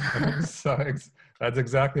 So that's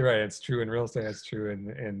exactly right. It's true in real estate. It's true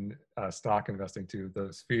in stock investing too.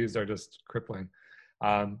 Those fees are just crippling.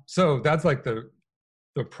 So that's like the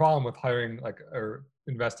problem with hiring, like, or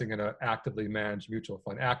investing in an actively managed mutual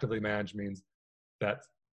fund. Actively managed means that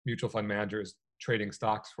mutual fund manager is trading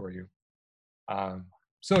stocks for you.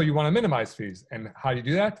 So you want to minimize fees. And how do you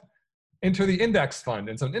do that? Enter the index fund.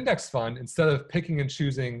 And so an index fund, instead of picking and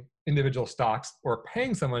choosing individual stocks or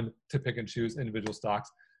paying someone to pick and choose individual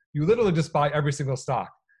stocks, you literally just buy every single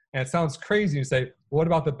stock. And it sounds crazy. You say, well, what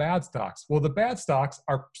about the bad stocks? Well, the bad stocks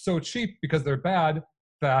are so cheap because they're bad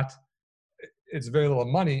that it's very little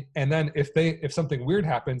money. And then if something weird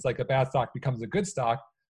happens, like a bad stock becomes a good stock,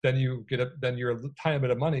 then then your tiny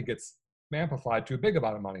bit of money gets amplified to a big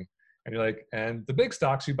amount of money. And you're like, and the big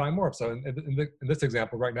stocks you buy more of. So in this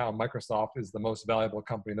example right now, Microsoft is the most valuable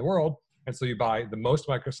company in the world. And so you buy the most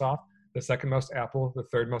Microsoft, the second most Apple, the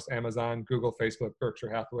third most Amazon, Google, Facebook, Berkshire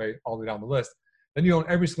Hathaway, all the way down the list. Then you own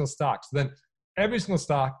every single stock. So then every single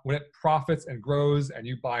stock, when it profits and grows and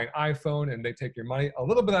you buy an iPhone and they take your money, a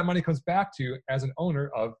little bit of that money comes back to you as an owner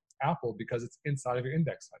of Apple because it's inside of your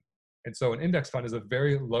index fund. And so an index fund is a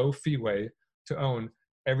very low fee way to own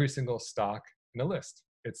every single stock in a list.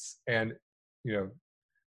 And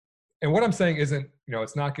what I'm saying isn't,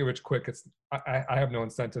 it's not get rich quick. I have no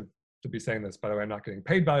incentive to be saying this, by the way. I'm not getting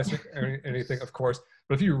paid by this or anything, of course.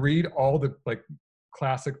 But if you read all the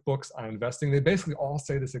classic books on investing, they basically all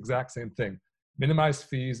say this exact same thing. Minimize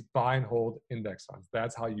fees, buy and hold index funds.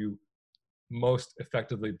 That's how you most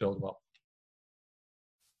effectively build wealth.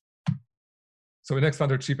 So index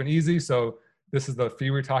funds are cheap and easy. So this is the fee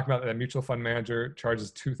we're talking about. That a mutual fund manager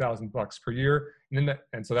charges $2,000 per year.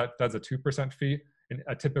 And so that's a 2% fee. And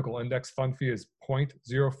a typical index fund fee is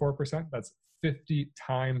 0.04%. That's 50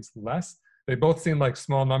 times less. They both seem like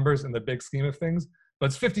small numbers in the big scheme of things, but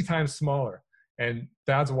it's 50 times smaller. And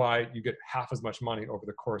that's why you get half as much money over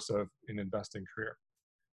the course of an investing career.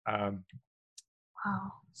 Wow.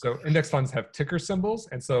 So index funds have ticker symbols.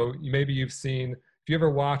 And so maybe you've seen, if you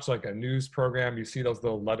ever watch like a news program, you see those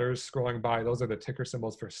little letters scrolling by, those are the ticker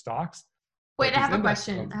symbols for stocks. Wait, I have a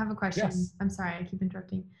question. Yes. I'm sorry, I keep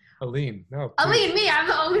interrupting. Aline, no. Please. Aline, me, I'm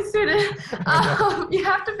the only student. You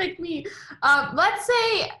have to pick me. Let's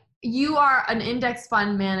say you are an index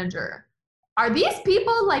fund manager. Are these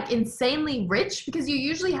people like insanely rich? Because you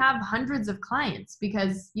usually have hundreds of clients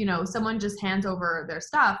because, someone just hands over their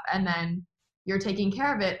stuff and then you're taking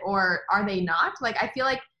care of it. Or are they not? Like, I feel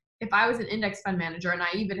like if I was an index fund manager and I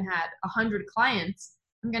even had 100 clients,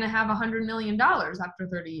 I'm going to have $100 million after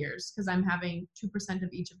 30 years because I'm having 2%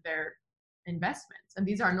 of each of their investments. And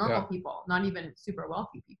these are normal people, not even super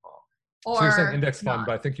wealthy people. Or so you're saying index fund,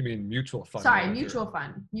 but I think you mean mutual fund. Sorry, manager.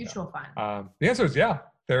 mutual fund. The answer is yeah.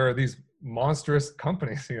 There are these monstrous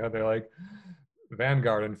companies, they're like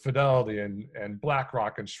Vanguard and Fidelity and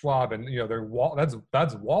BlackRock and Schwab, and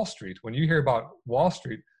that's Wall Street. When you hear about Wall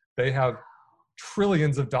Street, they have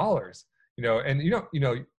trillions of dollars, and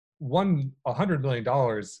 $100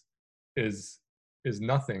 million is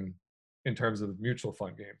nothing in terms of mutual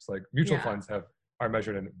fund games. Like mutual funds are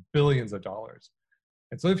measured in billions of dollars.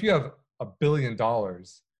 And so if you have $1 billion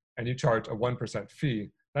and you charge a 1%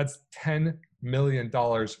 fee, that's $10 million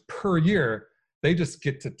per year. They just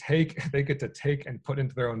get to take and put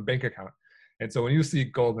into their own bank account. And so when you see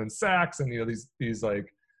Goldman Sachs and these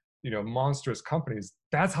monstrous companies,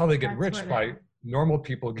 that's how they get rich, by normal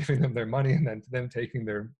people giving them their money and then them taking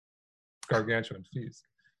their gargantuan fees.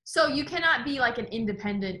 So you cannot be like an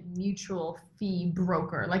independent mutual fee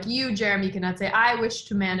broker. Like you, Jeremy, cannot say, I wish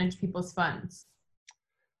to manage people's funds.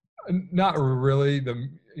 Not really. The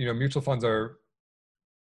mutual funds are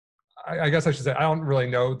I guess I should say, I don't really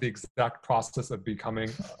know the exact process of becoming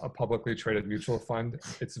a publicly traded mutual fund.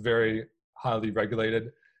 It's very highly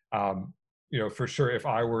regulated. For sure, if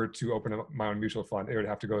I were to open my own mutual fund, it would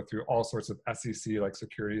have to go through all sorts of SEC, like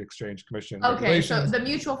Security Exchange Commission regulations. So the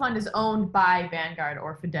mutual fund is owned by Vanguard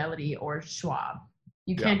or Fidelity or Schwab.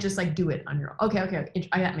 You can't just like do it on your own. Okay.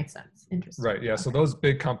 That makes sense. Interesting. Right, yeah. Okay. So those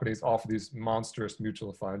big companies offer these monstrous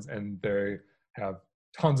mutual funds, and they have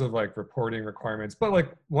tons of like reporting requirements. But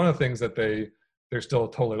like one of the things that they're still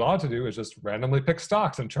totally allowed to do is just randomly pick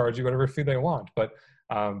stocks and charge you whatever fee they want. But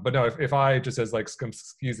no, if I just as like some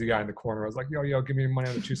skeezy guy in the corner was like, yo, give me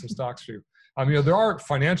money to choose some stocks for you. There are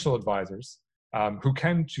financial advisors who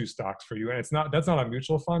can choose stocks for you, and that's not a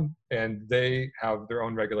mutual fund, and they have their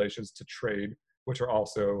own regulations to trade, which are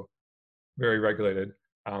also very regulated.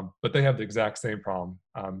 But they have the exact same problem.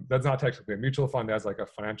 That's not technically a mutual fund as like a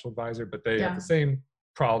financial advisor, but they have the same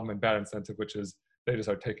problem and bad incentive, which is they just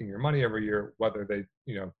are taking your money every year, whether they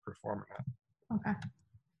perform or not. Okay.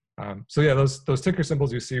 So yeah, those ticker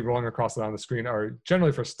symbols you see rolling across on the screen are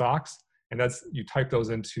generally for stocks, and that's you type those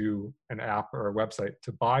into an app or a website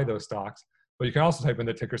to buy those stocks. But you can also type in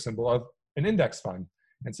the ticker symbol of an index fund,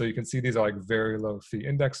 and so you can see these are like very low fee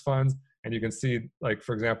index funds. And you can see, like,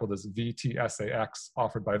 for example, this VTSAX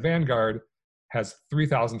offered by Vanguard has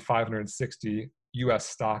 3,560 US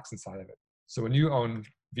stocks inside of it. So when you own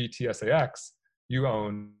VTSAX, you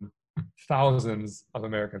own thousands of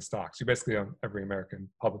American stocks. You basically own every American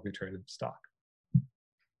publicly traded stock.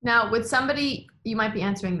 Now, would somebody, you might be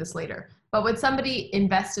answering this later, but would somebody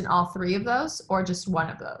invest in all three of those or just one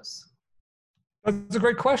of those? That's a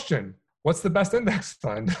great question. What's the best index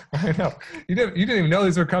fund? I know you didn't even know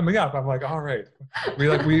these were coming up. I'm like, all right.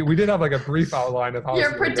 We did have like a brief outline of how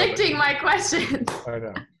you're predicting my questions. I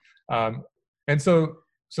know. And so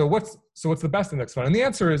what's the best index fund? And the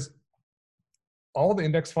answer is all the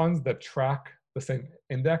index funds that track the same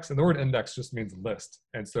index, and the word index just means list.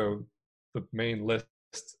 And so the main list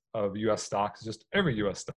of US stocks is just every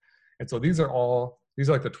US stock. And so these are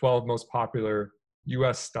like the 12 most popular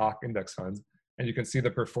US stock index funds. And you can see the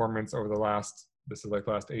performance over the last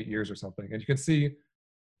 8 years or something. And you can see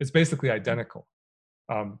it's basically identical.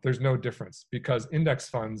 There's no difference because index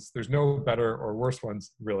funds, there's no better or worse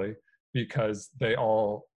ones really, because they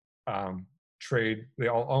all they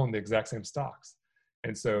all own the exact same stocks.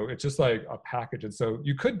 And so it's just like a package. And so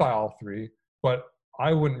you could buy all three, but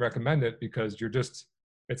I wouldn't recommend it because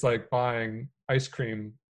it's like buying ice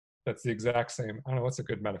cream that's the exact same. I don't know, what's a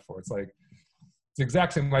good metaphor? It's the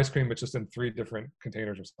exact same ice cream, but just in 3 different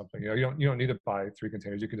containers or something. You don't need to buy 3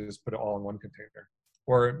 containers. You can just put it all in 1 container.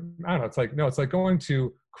 Or I don't know. It's like going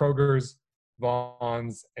to Kroger's,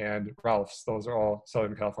 Vons, and Ralph's. Those are all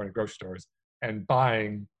Southern California grocery stores, and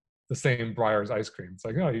buying the same Breyers ice cream. It's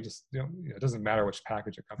like, no, it doesn't matter which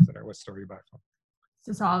package it comes in or what store you buy from.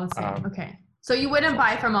 It's all the same. Okay. So you wouldn't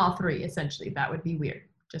buy from all 3, essentially. That would be weird.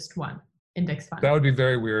 Just one index fund. That would be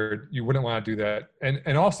very weird. You wouldn't want to do that.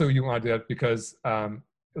 And also you want to do that because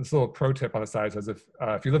this little pro tip on the side says if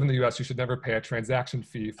you live in the US, you should never pay a transaction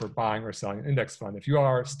fee for buying or selling an index fund. If you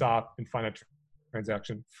are, stop and find a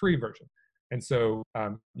transaction-free version. And so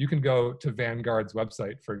you can go to Vanguard's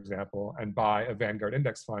website, for example, and buy a Vanguard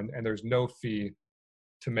index fund, and there's no fee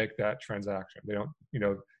to make that transaction. They don't,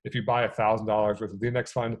 if you buy $1,000 worth of the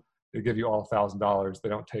index fund, they give you all $1,000. They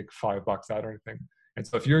don't take $5 out or anything. And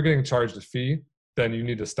so if you're getting charged a fee, then you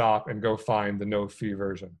need to stop and go find the no fee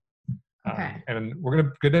version. Okay. And we're going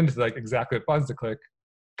to get into like exactly what buttons to click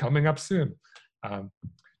coming up soon.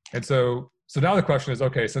 And so now the question is,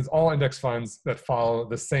 okay, since all index funds that follow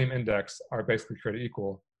the same index are basically created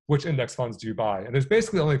equal, which index funds do you buy? And there's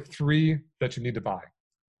basically only 3 that you need to buy.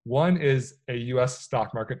 One is a US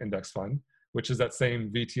stock market index fund, which is that same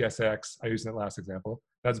VTSAX I used in that last example.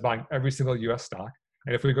 That's buying every single US stock.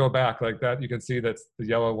 And if we go back like that, you can see that's the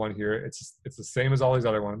yellow one here. It's the same as all these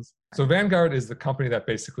other ones. So Vanguard is the company that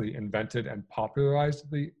basically invented and popularized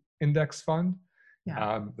the index fund.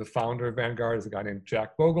 Yeah. The founder of Vanguard is a guy named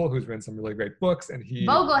Jack Bogle, who's written some really great books. And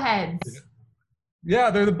Bogleheads. Yeah,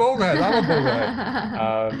 they're the Bogleheads. I'm a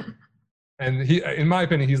Boglehead. And he, in my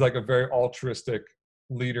opinion, he's like a very altruistic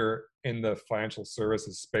leader in the financial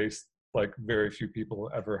services space, like very few people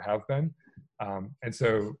ever have been. And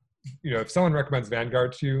so, if someone recommends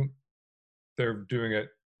Vanguard to you, they're doing it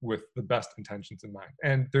with the best intentions in mind.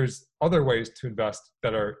 And there's other ways to invest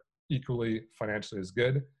that are equally financially as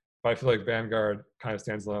good, but I feel like Vanguard kind of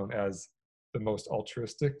stands alone as the most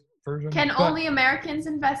altruistic version. Can only Americans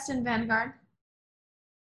invest in Vanguard?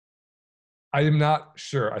 I am not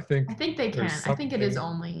sure. I think they can. I think it is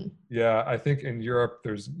only. Yeah, I think in Europe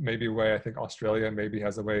there's maybe a way. I think Australia maybe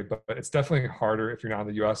has a way, but it's definitely harder if you're not in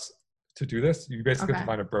the US. to do this. You basically have Okay.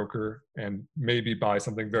 to find a broker and maybe buy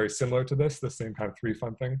something very similar to this, the same kind of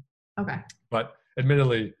 3-fund thing. Okay. But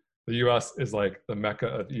admittedly, the US is like the mecca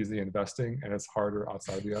of easy investing, and it's harder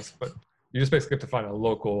outside of the US. But you just basically have to find a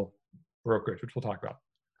local brokerage, which we'll talk about.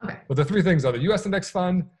 Okay. But the 3 things are the US index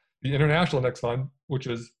fund, the international index fund, which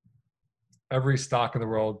is every stock in the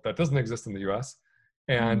world that doesn't exist in the US,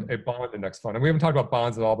 and a bond index fund. And we haven't talked about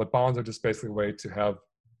bonds at all, but bonds are just basically a way to have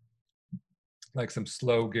like some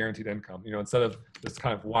slow guaranteed income. You know, instead of this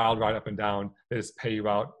kind of wild ride up and down, they just pay you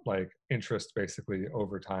out like interest basically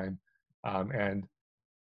over time. And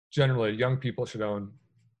generally, young people should own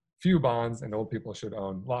few bonds and old people should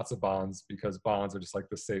own lots of bonds, because bonds are just like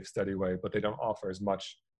the safe, steady way, but they don't offer as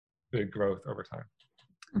much big growth over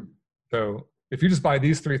time. So if you just buy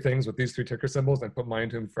these 3 things with these 3 ticker symbols and put money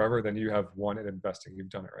into them forever, then you have won at investing. You've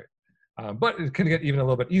done it right. But it can get even a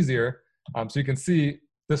little bit easier. So you can see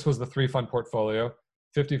this was the 3-fund portfolio,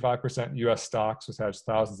 55% US stocks, which has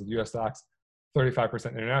thousands of US stocks,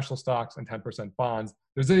 35% international stocks, and 10% bonds.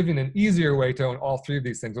 There's even an easier way to own all 3 of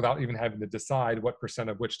these things without even having to decide what percent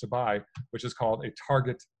of which to buy, which is called a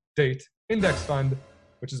target date index fund,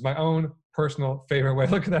 which is my own personal favorite way.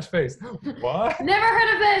 Look at that face. What? Never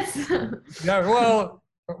heard of this. Yeah, well,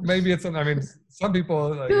 maybe it's, I mean, some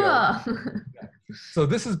people, Cool. you know, yeah. So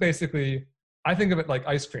this is basically, I think of it like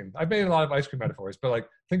ice cream. I've made a lot of ice cream metaphors, but like,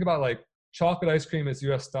 think about like chocolate ice cream is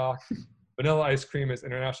US stock, vanilla ice cream is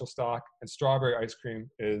international stock, and strawberry ice cream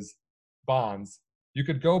is bonds. You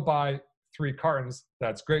could go buy 3 cartons.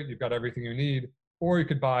 That's great. You've got everything you need. Or you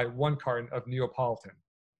could buy 1 carton of Neapolitan.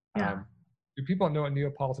 Yeah. Do people know what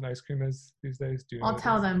Neapolitan ice cream is these days? Do you know I'll what it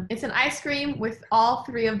tell is? them. It's an ice cream with all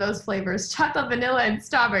 3 of those flavors, chocolate, vanilla, and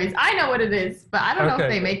strawberries. I know what it is, but I don't know if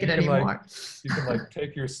they make it You can, like, anymore. you can like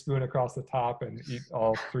take your spoon across the top and eat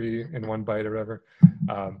all 3 in one bite or whatever.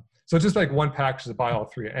 So it's just like one package to buy all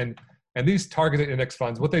 3. And these targeted index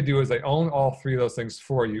funds, what they do is they own all 3 of those things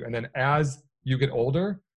for you. And then as you get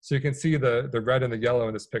older, so you can see the red and the yellow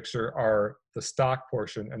in this picture are the stock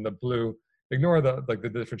portion, and the blue, ignore the like the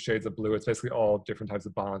different shades of blue. It's basically all different types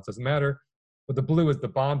of bonds. Doesn't matter. But the blue is the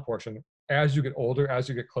bond portion. As you get older, as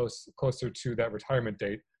you get closer to that retirement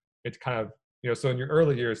date, it's kind of, you know, so in your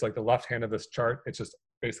early years, like the left hand of this chart, it's just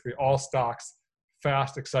basically all stocks,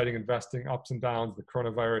 fast, exciting investing, ups and downs, the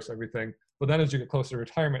coronavirus, everything. But then as you get closer to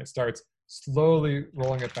retirement, it starts slowly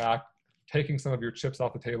rolling it back, taking some of your chips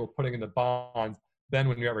off the table, putting into bonds. Then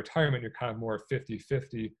when you're at retirement, you're kind of more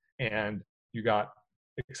 50-50, and you got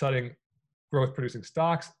exciting growth producing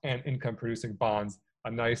stocks and income producing bonds,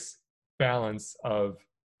 a nice balance of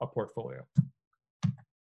a portfolio.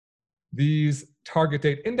 These target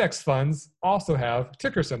date index funds also have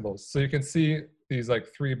ticker symbols. So you can see these like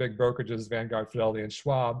 3 big brokerages, Vanguard, Fidelity, and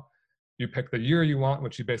Schwab. You pick the year you want,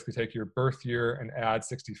 which you basically take your birth year and add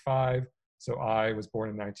 65. So I was born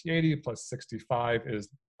in 1980 plus 65 is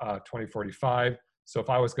 2045. So if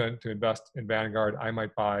I was going to invest in Vanguard, I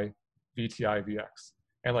might buy VTIVX.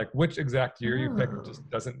 And like which exact year you pick just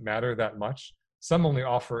doesn't matter that much. Some only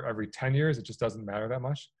offer every 10 years. It just doesn't matter that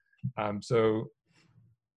much. So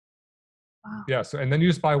Wow. yeah, so and then you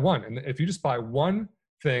just buy one. And if you just buy one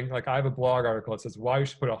thing, like I have a blog article that says why you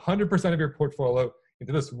should put 100% of your portfolio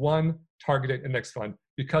into this one targeted index fund,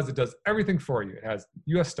 because it does everything for you. It has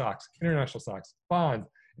US stocks, international stocks, bonds.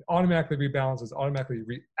 It automatically rebalances, automatically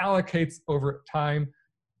reallocates over time.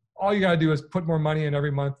 All you got to do is put more money in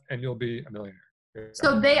every month and you'll be a millionaire.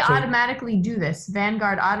 So they automatically do this.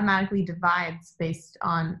 Vanguard automatically divides based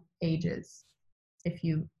on ages if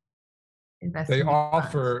you invest They in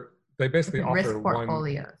offer, they basically offer risk one.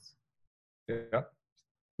 portfolios. Yeah.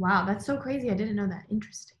 Wow, that's so crazy. I didn't know that.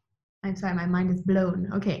 Interesting. I'm sorry, my mind is blown.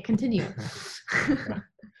 Okay, continue.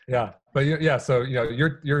 Yeah, but yeah, so you know,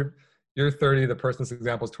 you're 30, the person's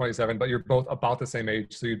example is 27, but you're both about the same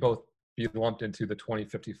age, so you'd both be lumped into the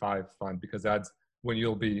 2055 fund, because that's when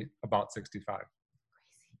you'll be about 65.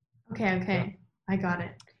 Okay, Yeah. I got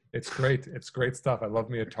it. It's great. It's great stuff. I love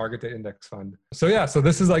me a target date index fund. So yeah, so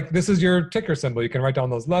this is your ticker symbol. You can write down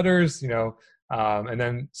those letters, you know, and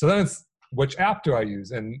then it's which app do I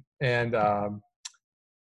use? And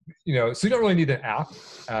you know, so you don't really need an app.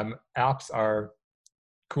 Apps are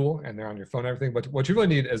cool and they're on your phone and everything, but what you really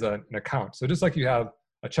need is an account. So just like you have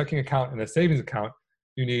a checking account and a savings account,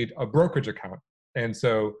 you need a brokerage account. And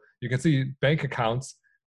so you can see bank accounts,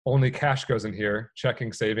 only cash goes in here,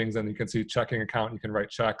 checking, savings, and you can see checking account, you can write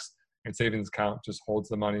checks, and savings account just holds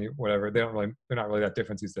the money, whatever. They're not really that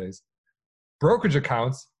different these days. Brokerage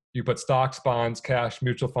accounts, you put stocks, bonds, cash,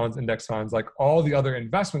 mutual funds, index funds, like all the other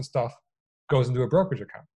investment stuff goes into a brokerage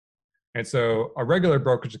account. And so a regular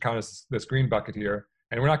brokerage account is this green bucket here.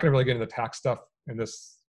 And we're not going to really get into the tax stuff in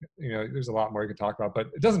this there's a lot more you can talk about, but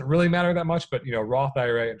it doesn't really matter that much. But, Roth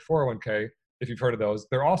IRA and 401k, if you've heard of those,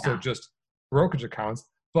 they're also just brokerage accounts,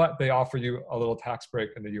 but they offer you a little tax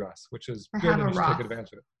break in the US, which is good, and you should take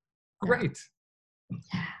advantage of it. Great.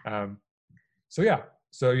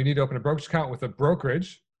 So you need to open a brokerage account with a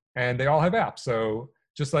brokerage, and they all have apps. So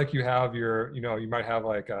just like you have your, you might have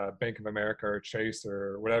like a Bank of America or Chase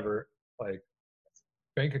or whatever, like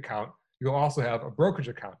bank account, you'll also have a brokerage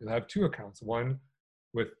account. You'll have two accounts, one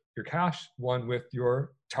with your cash, one with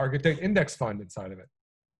your target date index fund inside of it.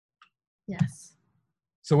 Yes.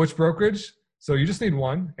 So which brokerage? So you just need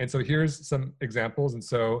one. And so here's some examples. And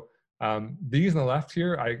so these on the left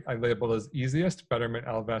here, I labeled as easiest, Betterment,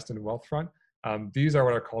 Ellevest, and Wealthfront. These are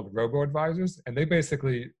what are called robo-advisors. And they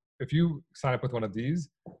basically, if you sign up with one of these,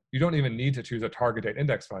 you don't even need to choose a target date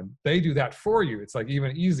index fund. They do that for you. It's like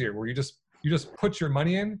even easier, where you just put your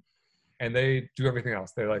money in and they do everything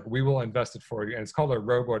else. They're like, we will invest it for you. And it's called a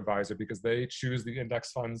robo-advisor because they choose the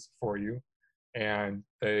index funds for you and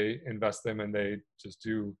they invest them, and they just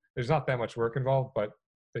do, there's not that much work involved, but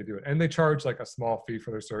they do it. And they charge like a small fee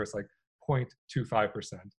for their service, like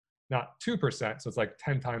 0.25%, not 2%. So it's like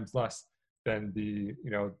 10 times less than the,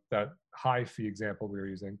 that high fee example we were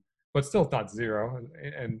using, but still it's not zero.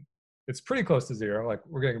 And it's pretty close to zero. Like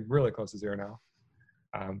we're getting really close to zero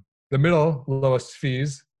now. The middle lowest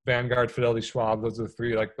fees, Vanguard, Fidelity, Schwab, those are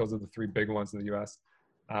the three big ones in the US.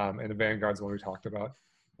 And the Vanguard's the one we talked about.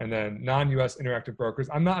 And then non-US interactive brokers.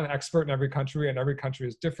 I'm not an expert in every country, and every country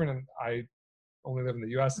is different. And I only live in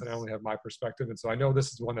the US and I only have my perspective. And so I know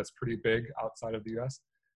this is one that's pretty big outside of the US.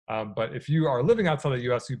 But if you are living outside of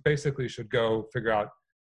the US, you basically should go figure out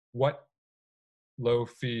what low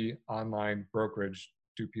fee online brokerage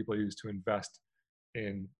do people use to invest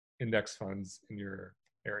in index funds in your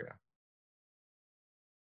area.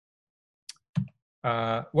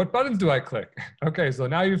 What buttons do I click? Okay, so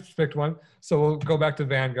now you've picked one. So we'll go back to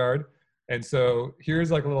Vanguard. And so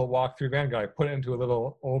here's like a little walk through Vanguard. I put it into a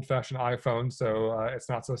little old fashioned iPhone, so it's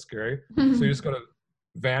not so scary. So you just go to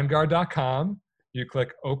Vanguard.com. You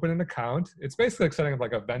click open an account. It's basically like setting up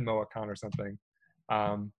like a Venmo account or something.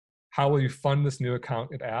 How will you fund this new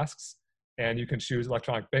account? It asks. And you can choose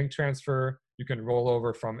electronic bank transfer. You can roll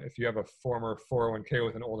over from, if you have a former 401k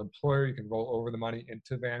with an old employer, you can roll over the money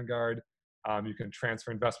into Vanguard. You can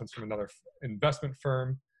transfer investments from another investment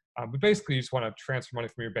firm. But basically, you just want to transfer money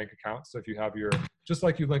from your bank account. So if you have just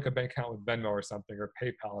like you link a bank account with Venmo or something, or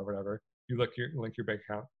PayPal or whatever, you link your bank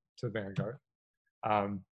account to Vanguard.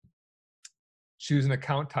 Choose an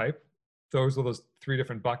account type. Those are those three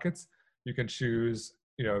different buckets. You can choose,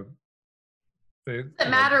 does it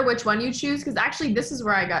matter which one you choose? Because actually, this is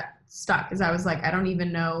where I got stuck, because I was like, I don't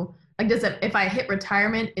even know. Like, if I hit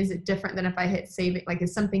retirement, is it different than if I hit saving? Like,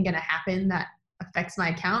 is something going to happen that affects my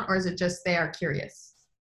account, or is it just they are curious?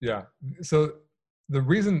 Yeah. So the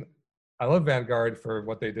reason I love Vanguard for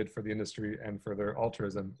what they did for the industry and for their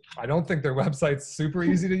altruism, I don't think their website's super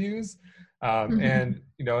easy to use. And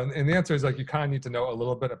the answer is like, you kind of need to know a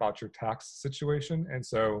little bit about your tax situation. And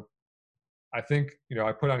so I think,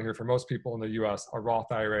 I put on here, for most people in the US, a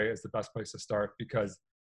Roth IRA is the best place to start, because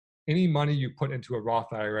any money you put into a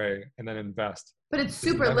Roth IRA and then invest. But it's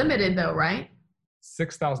super limited though, right?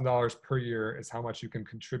 $6,000 per year is how much you can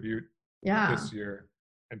contribute this year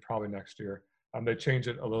and probably next year. They change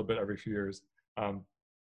it a little bit every few years.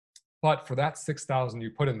 But for that $6,000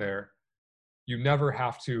 you put in there, you never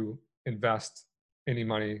have to invest any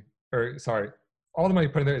money, all the money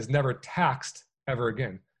you put in there is never taxed ever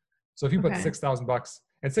again. So if you put $6,000,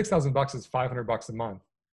 and $6,000 is $500 a month.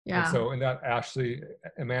 Yeah. And so in that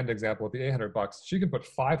Amanda example with the $800, she can put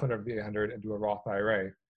 500 of the 800 into a Roth IRA.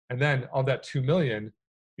 And then of that 2 million,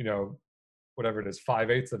 whatever it is,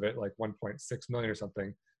 5/8 of it, like 1.6 million or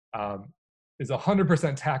something, is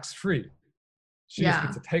 100% tax free. She just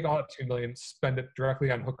gets to take all that 2 million, spend it directly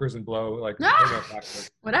on hookers and blow, like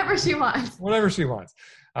whatever she wants. Whatever she wants.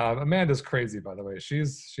 Amanda's crazy, by the way.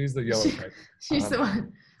 She's the yellow type. She's the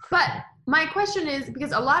one. But my question is,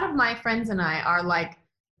 because a lot of my friends and I are like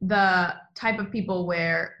the type of people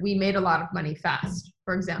where we made a lot of money fast,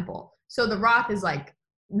 for example. So the Roth is like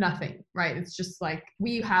nothing, right? It's just like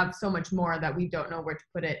we have so much more that we don't know where to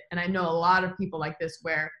put it. And I know a lot of people like this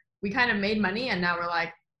where we kind of made money and now we're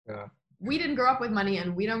like, we didn't grow up with money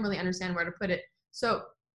and we don't really understand where to put it. So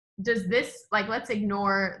does this, like, let's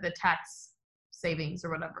ignore the tax savings or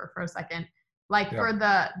whatever for a second. Like for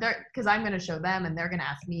because I'm going to show them and they're going to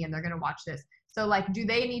ask me and they're going to watch this. So like, do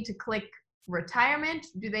they need to click retirement?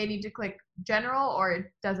 Do they need to click general, or it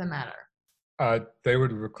doesn't matter? They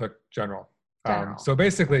would click general. So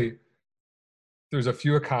basically, there's a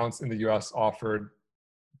few accounts in the US offered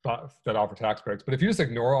that offer tax breaks. But if you just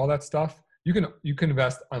ignore all that stuff, you can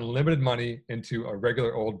invest unlimited money into a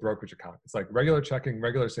regular old brokerage account. It's like regular checking,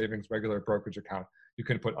 regular savings, regular brokerage account. You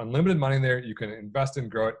can put unlimited money in there. You can invest and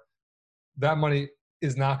grow it. That money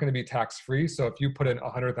is not going to be tax free. So if you put in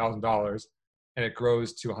 $100,000 and it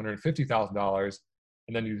grows to $150,000,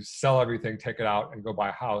 and then you sell everything, take it out, and go buy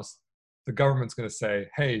a house, the government's going to say,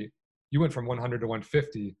 hey, you went from 100 to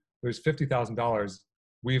 150. There's $50,000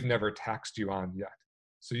 we've never taxed you on yet.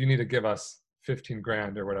 So you need to give us 15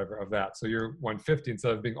 grand or whatever of that. So your 150,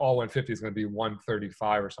 instead of being all 150, is going to be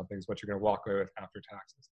 135 or something is what you're going to walk away with after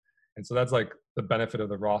taxes. And so that's like the benefit of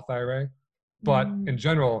the Roth IRA. But in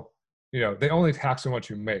general, they only tax on what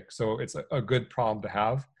you make. So it's a good problem to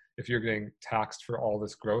have. If you're getting taxed for all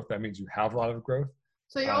this growth, that means you have a lot of growth.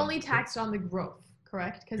 So you're only taxed on the growth,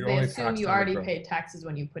 correct? Because they assume you already paid taxes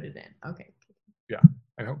when you put it in. Okay. Yeah,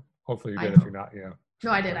 I hope. Hopefully you did. If you're not,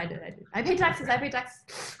 No, I did. I paid taxes.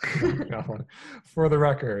 For the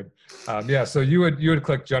record, so you would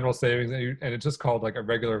click general savings, and it's just called like a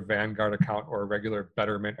regular Vanguard account or a regular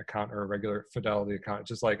Betterment account or a regular Fidelity account. It's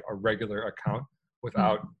just like a regular account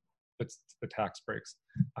without the tax breaks.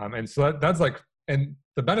 And so that's like, and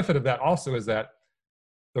the benefit of that also is that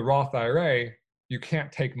the Roth IRA, you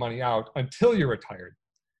can't take money out until you're retired.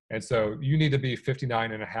 And so you need to be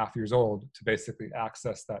 59 and a half years old to basically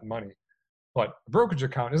access that money. But a brokerage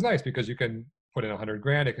account is nice because you can put in 100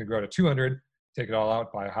 grand, it can grow to 200, take it all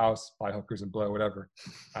out, buy a house, buy hookers and blow, whatever.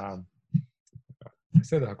 I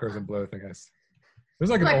say the hookers and blow thing. There's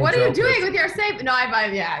like an old what are you joke doing with your save? No,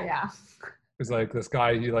 yeah. It's like this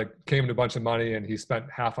guy, he like came to a bunch of money and he spent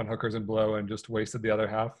half on hookers and blow and just wasted the other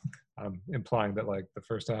half, implying that like the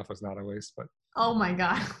first half was not a waste. But oh my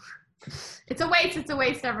God. It's a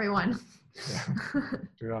waste, everyone.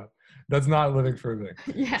 Yeah. That's not living frugally.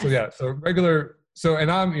 Yes. And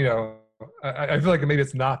I'm, I feel like maybe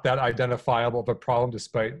it's not that identifiable of a problem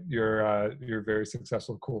despite your very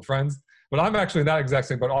successful, cool friends. But I'm actually in that exact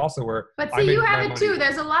same, but also where. But see, you have it too.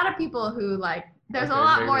 There's a lot of people who there's a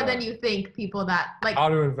lot more than you think, people that like. How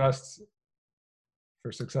to invest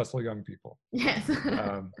for successful young people. Yes.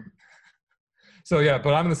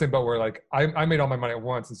 But I'm in the same boat where like I made all my money at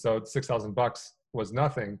once, and so $6,000 was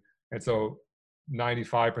nothing, and so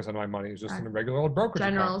 95% of my money is just in a regular old brokerage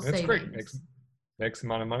account. It's great. Makes a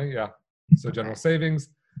amount of money. Yeah. So general savings.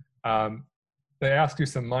 They ask you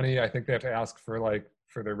some money. I think they have to ask for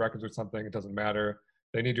their records or something. It doesn't matter.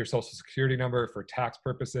 They need your social security number for tax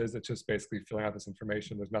purposes. It's just basically filling out this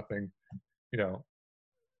information. There's nothing, it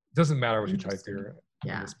doesn't matter what you type here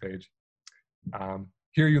on this page.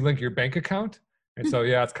 Here you link your bank account. And so,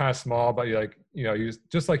 it's kind of small, but you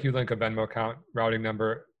just like you link a Venmo account, routing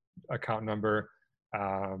number, account number,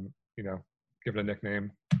 give it a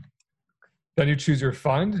nickname. Then you choose your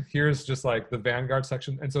fund. Here's just like the Vanguard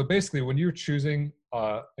section. And so basically when you're choosing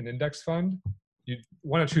an index fund, you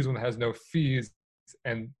want to choose one that has no fees,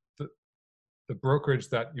 and the brokerage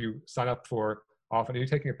that you sign up for often. Are you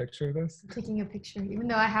taking a picture of this? I'm taking a picture. Even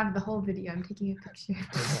though I have the whole video, I'm taking a picture.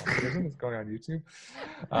 It's going on YouTube.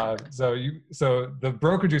 So the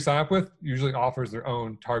brokerage you sign up with usually offers their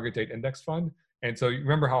own target date index fund. And so you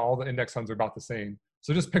remember how all the index funds are about the same.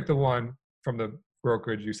 So just pick the one from the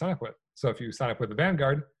brokerage you sign up with. So if you sign up with the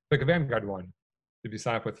Vanguard, pick a Vanguard one. If you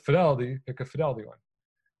sign up with Fidelity, pick a Fidelity one.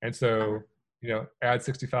 And so, add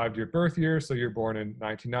 65 to your birth year. So you're born in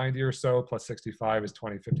 1990 or so, plus 65 is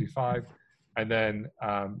 2055. And then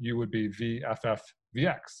you would be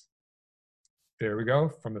VFFVX. There we go,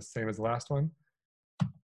 from the same as the last one.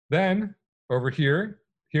 Then over here's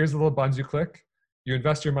the little buttons you click. You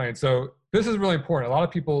invest your money. And so this is really important. A lot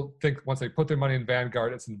of people think once they put their money in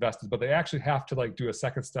Vanguard, it's invested, but they actually have to do a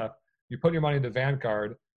second step. You put your money into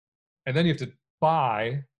Vanguard, and then you have to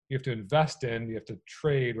buy, you have to invest in, you have to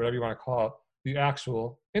trade, whatever you want to call it, the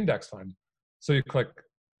actual index fund. So you click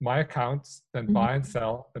My Accounts, then buy and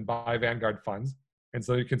sell, then buy Vanguard funds. And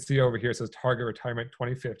so you can see over here, it says Target Retirement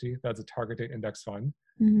 2050. That's a target date index fund.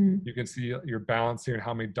 You can see your balance here and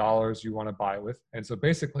how many dollars you want to buy with. And so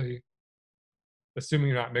basically, assuming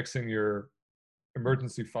you're not mixing your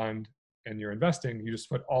emergency fund and your investing, you just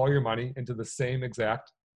put all your money into the same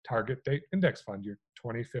exact target date index fund, your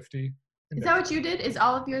 2050. Is that what you did? Is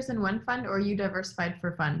all of yours in one fund, or you diversified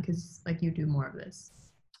for fun? Because you do more of this.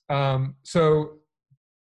 So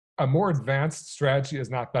a more advanced strategy is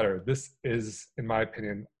not better. This is, in my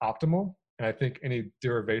opinion, optimal. And I think any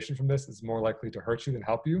derivation from this is more likely to hurt you than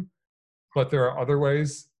help you. But there are other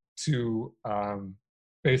ways to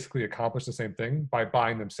basically accomplish the same thing by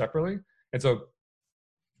buying them separately. And so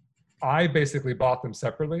I basically bought them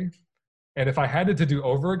separately. And if I had to do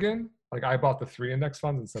over again, I bought the 3 index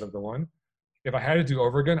funds instead of the 1, if I had to do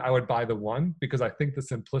over again, I would buy the one because I think the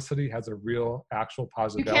simplicity has a real actual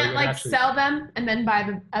positive value. You can't like sell them and then buy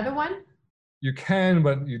the other one? You can,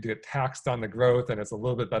 but you get taxed on the growth, and it's a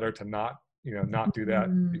little bit better to not do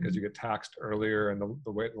that because you get taxed earlier and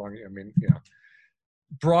the way long. I mean,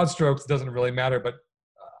 broad strokes doesn't really matter, but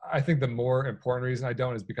I think the more important reason I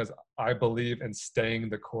don't is because I believe in staying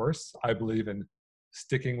the course. I believe in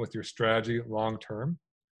sticking with your strategy long term.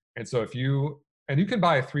 And so you can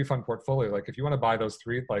buy a 3-fund portfolio. Like if you want to buy those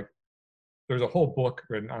 3, like there's a whole book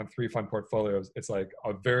written on 3-fund portfolios. It's like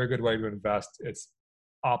a very good way to invest. It's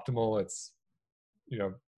optimal. It's,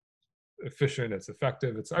 efficient. It's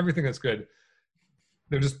effective. It's everything that's good.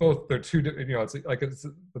 They're just both, they're two, it's like it's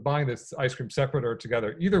the buying this ice cream separate or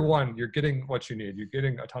together. Either one, you're getting what you need. You're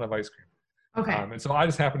getting a ton of ice cream. Okay. And so I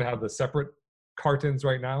just happen to have the separate cartons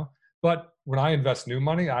right now. But when I invest new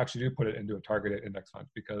money, I actually do put it into a targeted index fund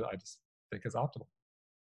because I just think it's optimal.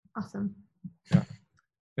 Awesome. Yeah.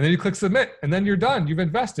 And then you click submit and then you're done. You've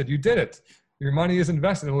invested, you did it. Your money is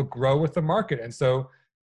invested. It will grow with the market. And so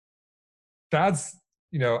that's,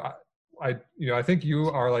 I think you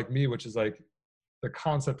are like me, which is like the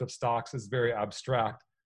concept of stocks is very abstract,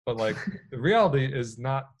 but like the reality is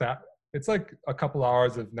not that. It's like a couple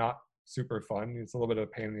hours of not super fun. It's a little bit of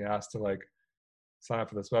a pain in the ass to like sign up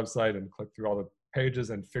for this website and click through all the pages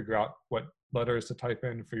and figure out what letters to type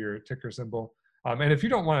in for your ticker symbol. And if you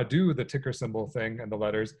don't want to do the ticker symbol thing and the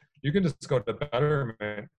letters, you can just go to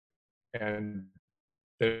Betterment and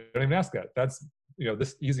they don't even ask that. That's,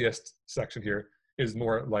 this easiest section here is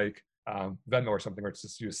more like Venmo or something, where it's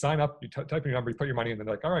just you sign up, you type in your number, you put your money in, and then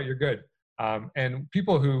they're like, all right, you're good. And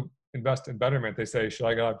people who invest in Betterment, they say, should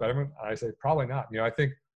I get out of Betterment? I say, probably not. I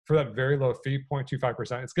think for that very low fee,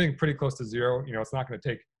 0.25%, it's getting pretty close to zero. It's not going to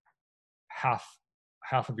take half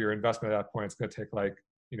of your investment at that point. It's going to take like,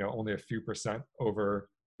 only a few percent over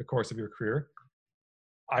the course of your career.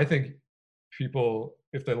 I think people,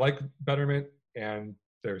 if they like Betterment and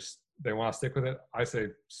they want to stick with it, I say,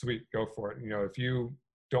 sweet, go for it. If you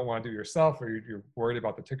don't want to do it yourself or you're worried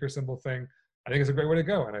about the ticker symbol thing, I think it's a great way to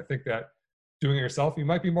go. And I think that doing it yourself, you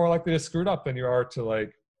might be more likely to screw it up than you are to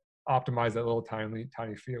like optimize that little tiny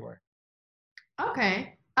fee away.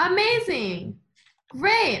 Okay. Amazing.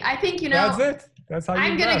 Great. I think, that's it. That's how you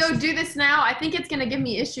I'm invest. going to go do this now. I think it's going to give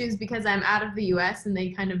me issues because I'm out of the US and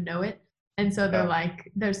they kind of know it. And so they're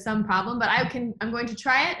like, there's some problem, but I'm going to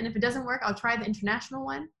try it. And if it doesn't work, I'll try the international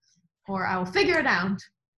one or I will figure it out.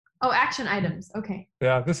 Oh, action items. Okay.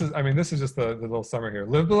 Yeah, this is just the little summary here.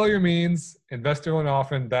 Live below your means, invest early and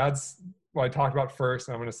often. That's what I talked about first.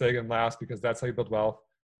 And I'm going to say again last because that's how you build wealth.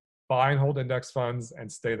 Buy and hold index funds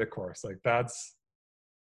and stay the course. Like that's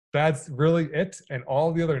really it. And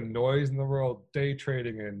all the other noise in the world, day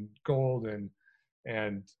trading and gold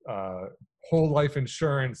and whole life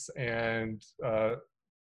insurance and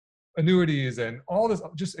annuities and all this,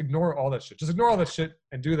 just ignore all that shit. Just ignore all that shit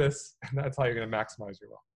and do this. And that's how you're going to maximize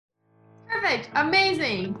your wealth. Perfect.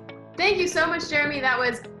 Amazing. Thank you so much, Jeremy. That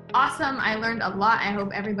was awesome. I learned a lot. I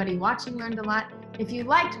hope everybody watching learned a lot. If you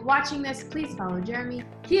liked watching this, please follow Jeremy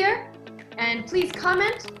here. And please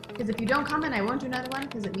comment, because if you don't comment, I won't do another one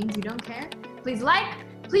because it means you don't care. Please like,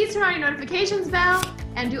 please turn on your notifications bell,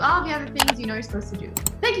 and do all the other things you're supposed to do.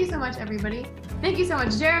 Thank you so much, everybody. Thank you so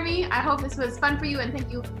much, Jeremy. I hope this was fun for you, and thank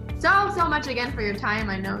you so much again for your time.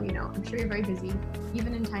 I know, I'm sure you're very busy,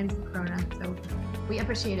 even in times of Corona, so we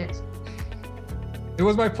appreciate it. It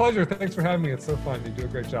was my pleasure. Thanks for having me. It's so fun. You do a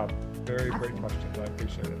great job. Very great questions. I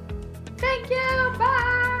appreciate it. Thank you.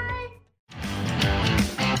 Bye.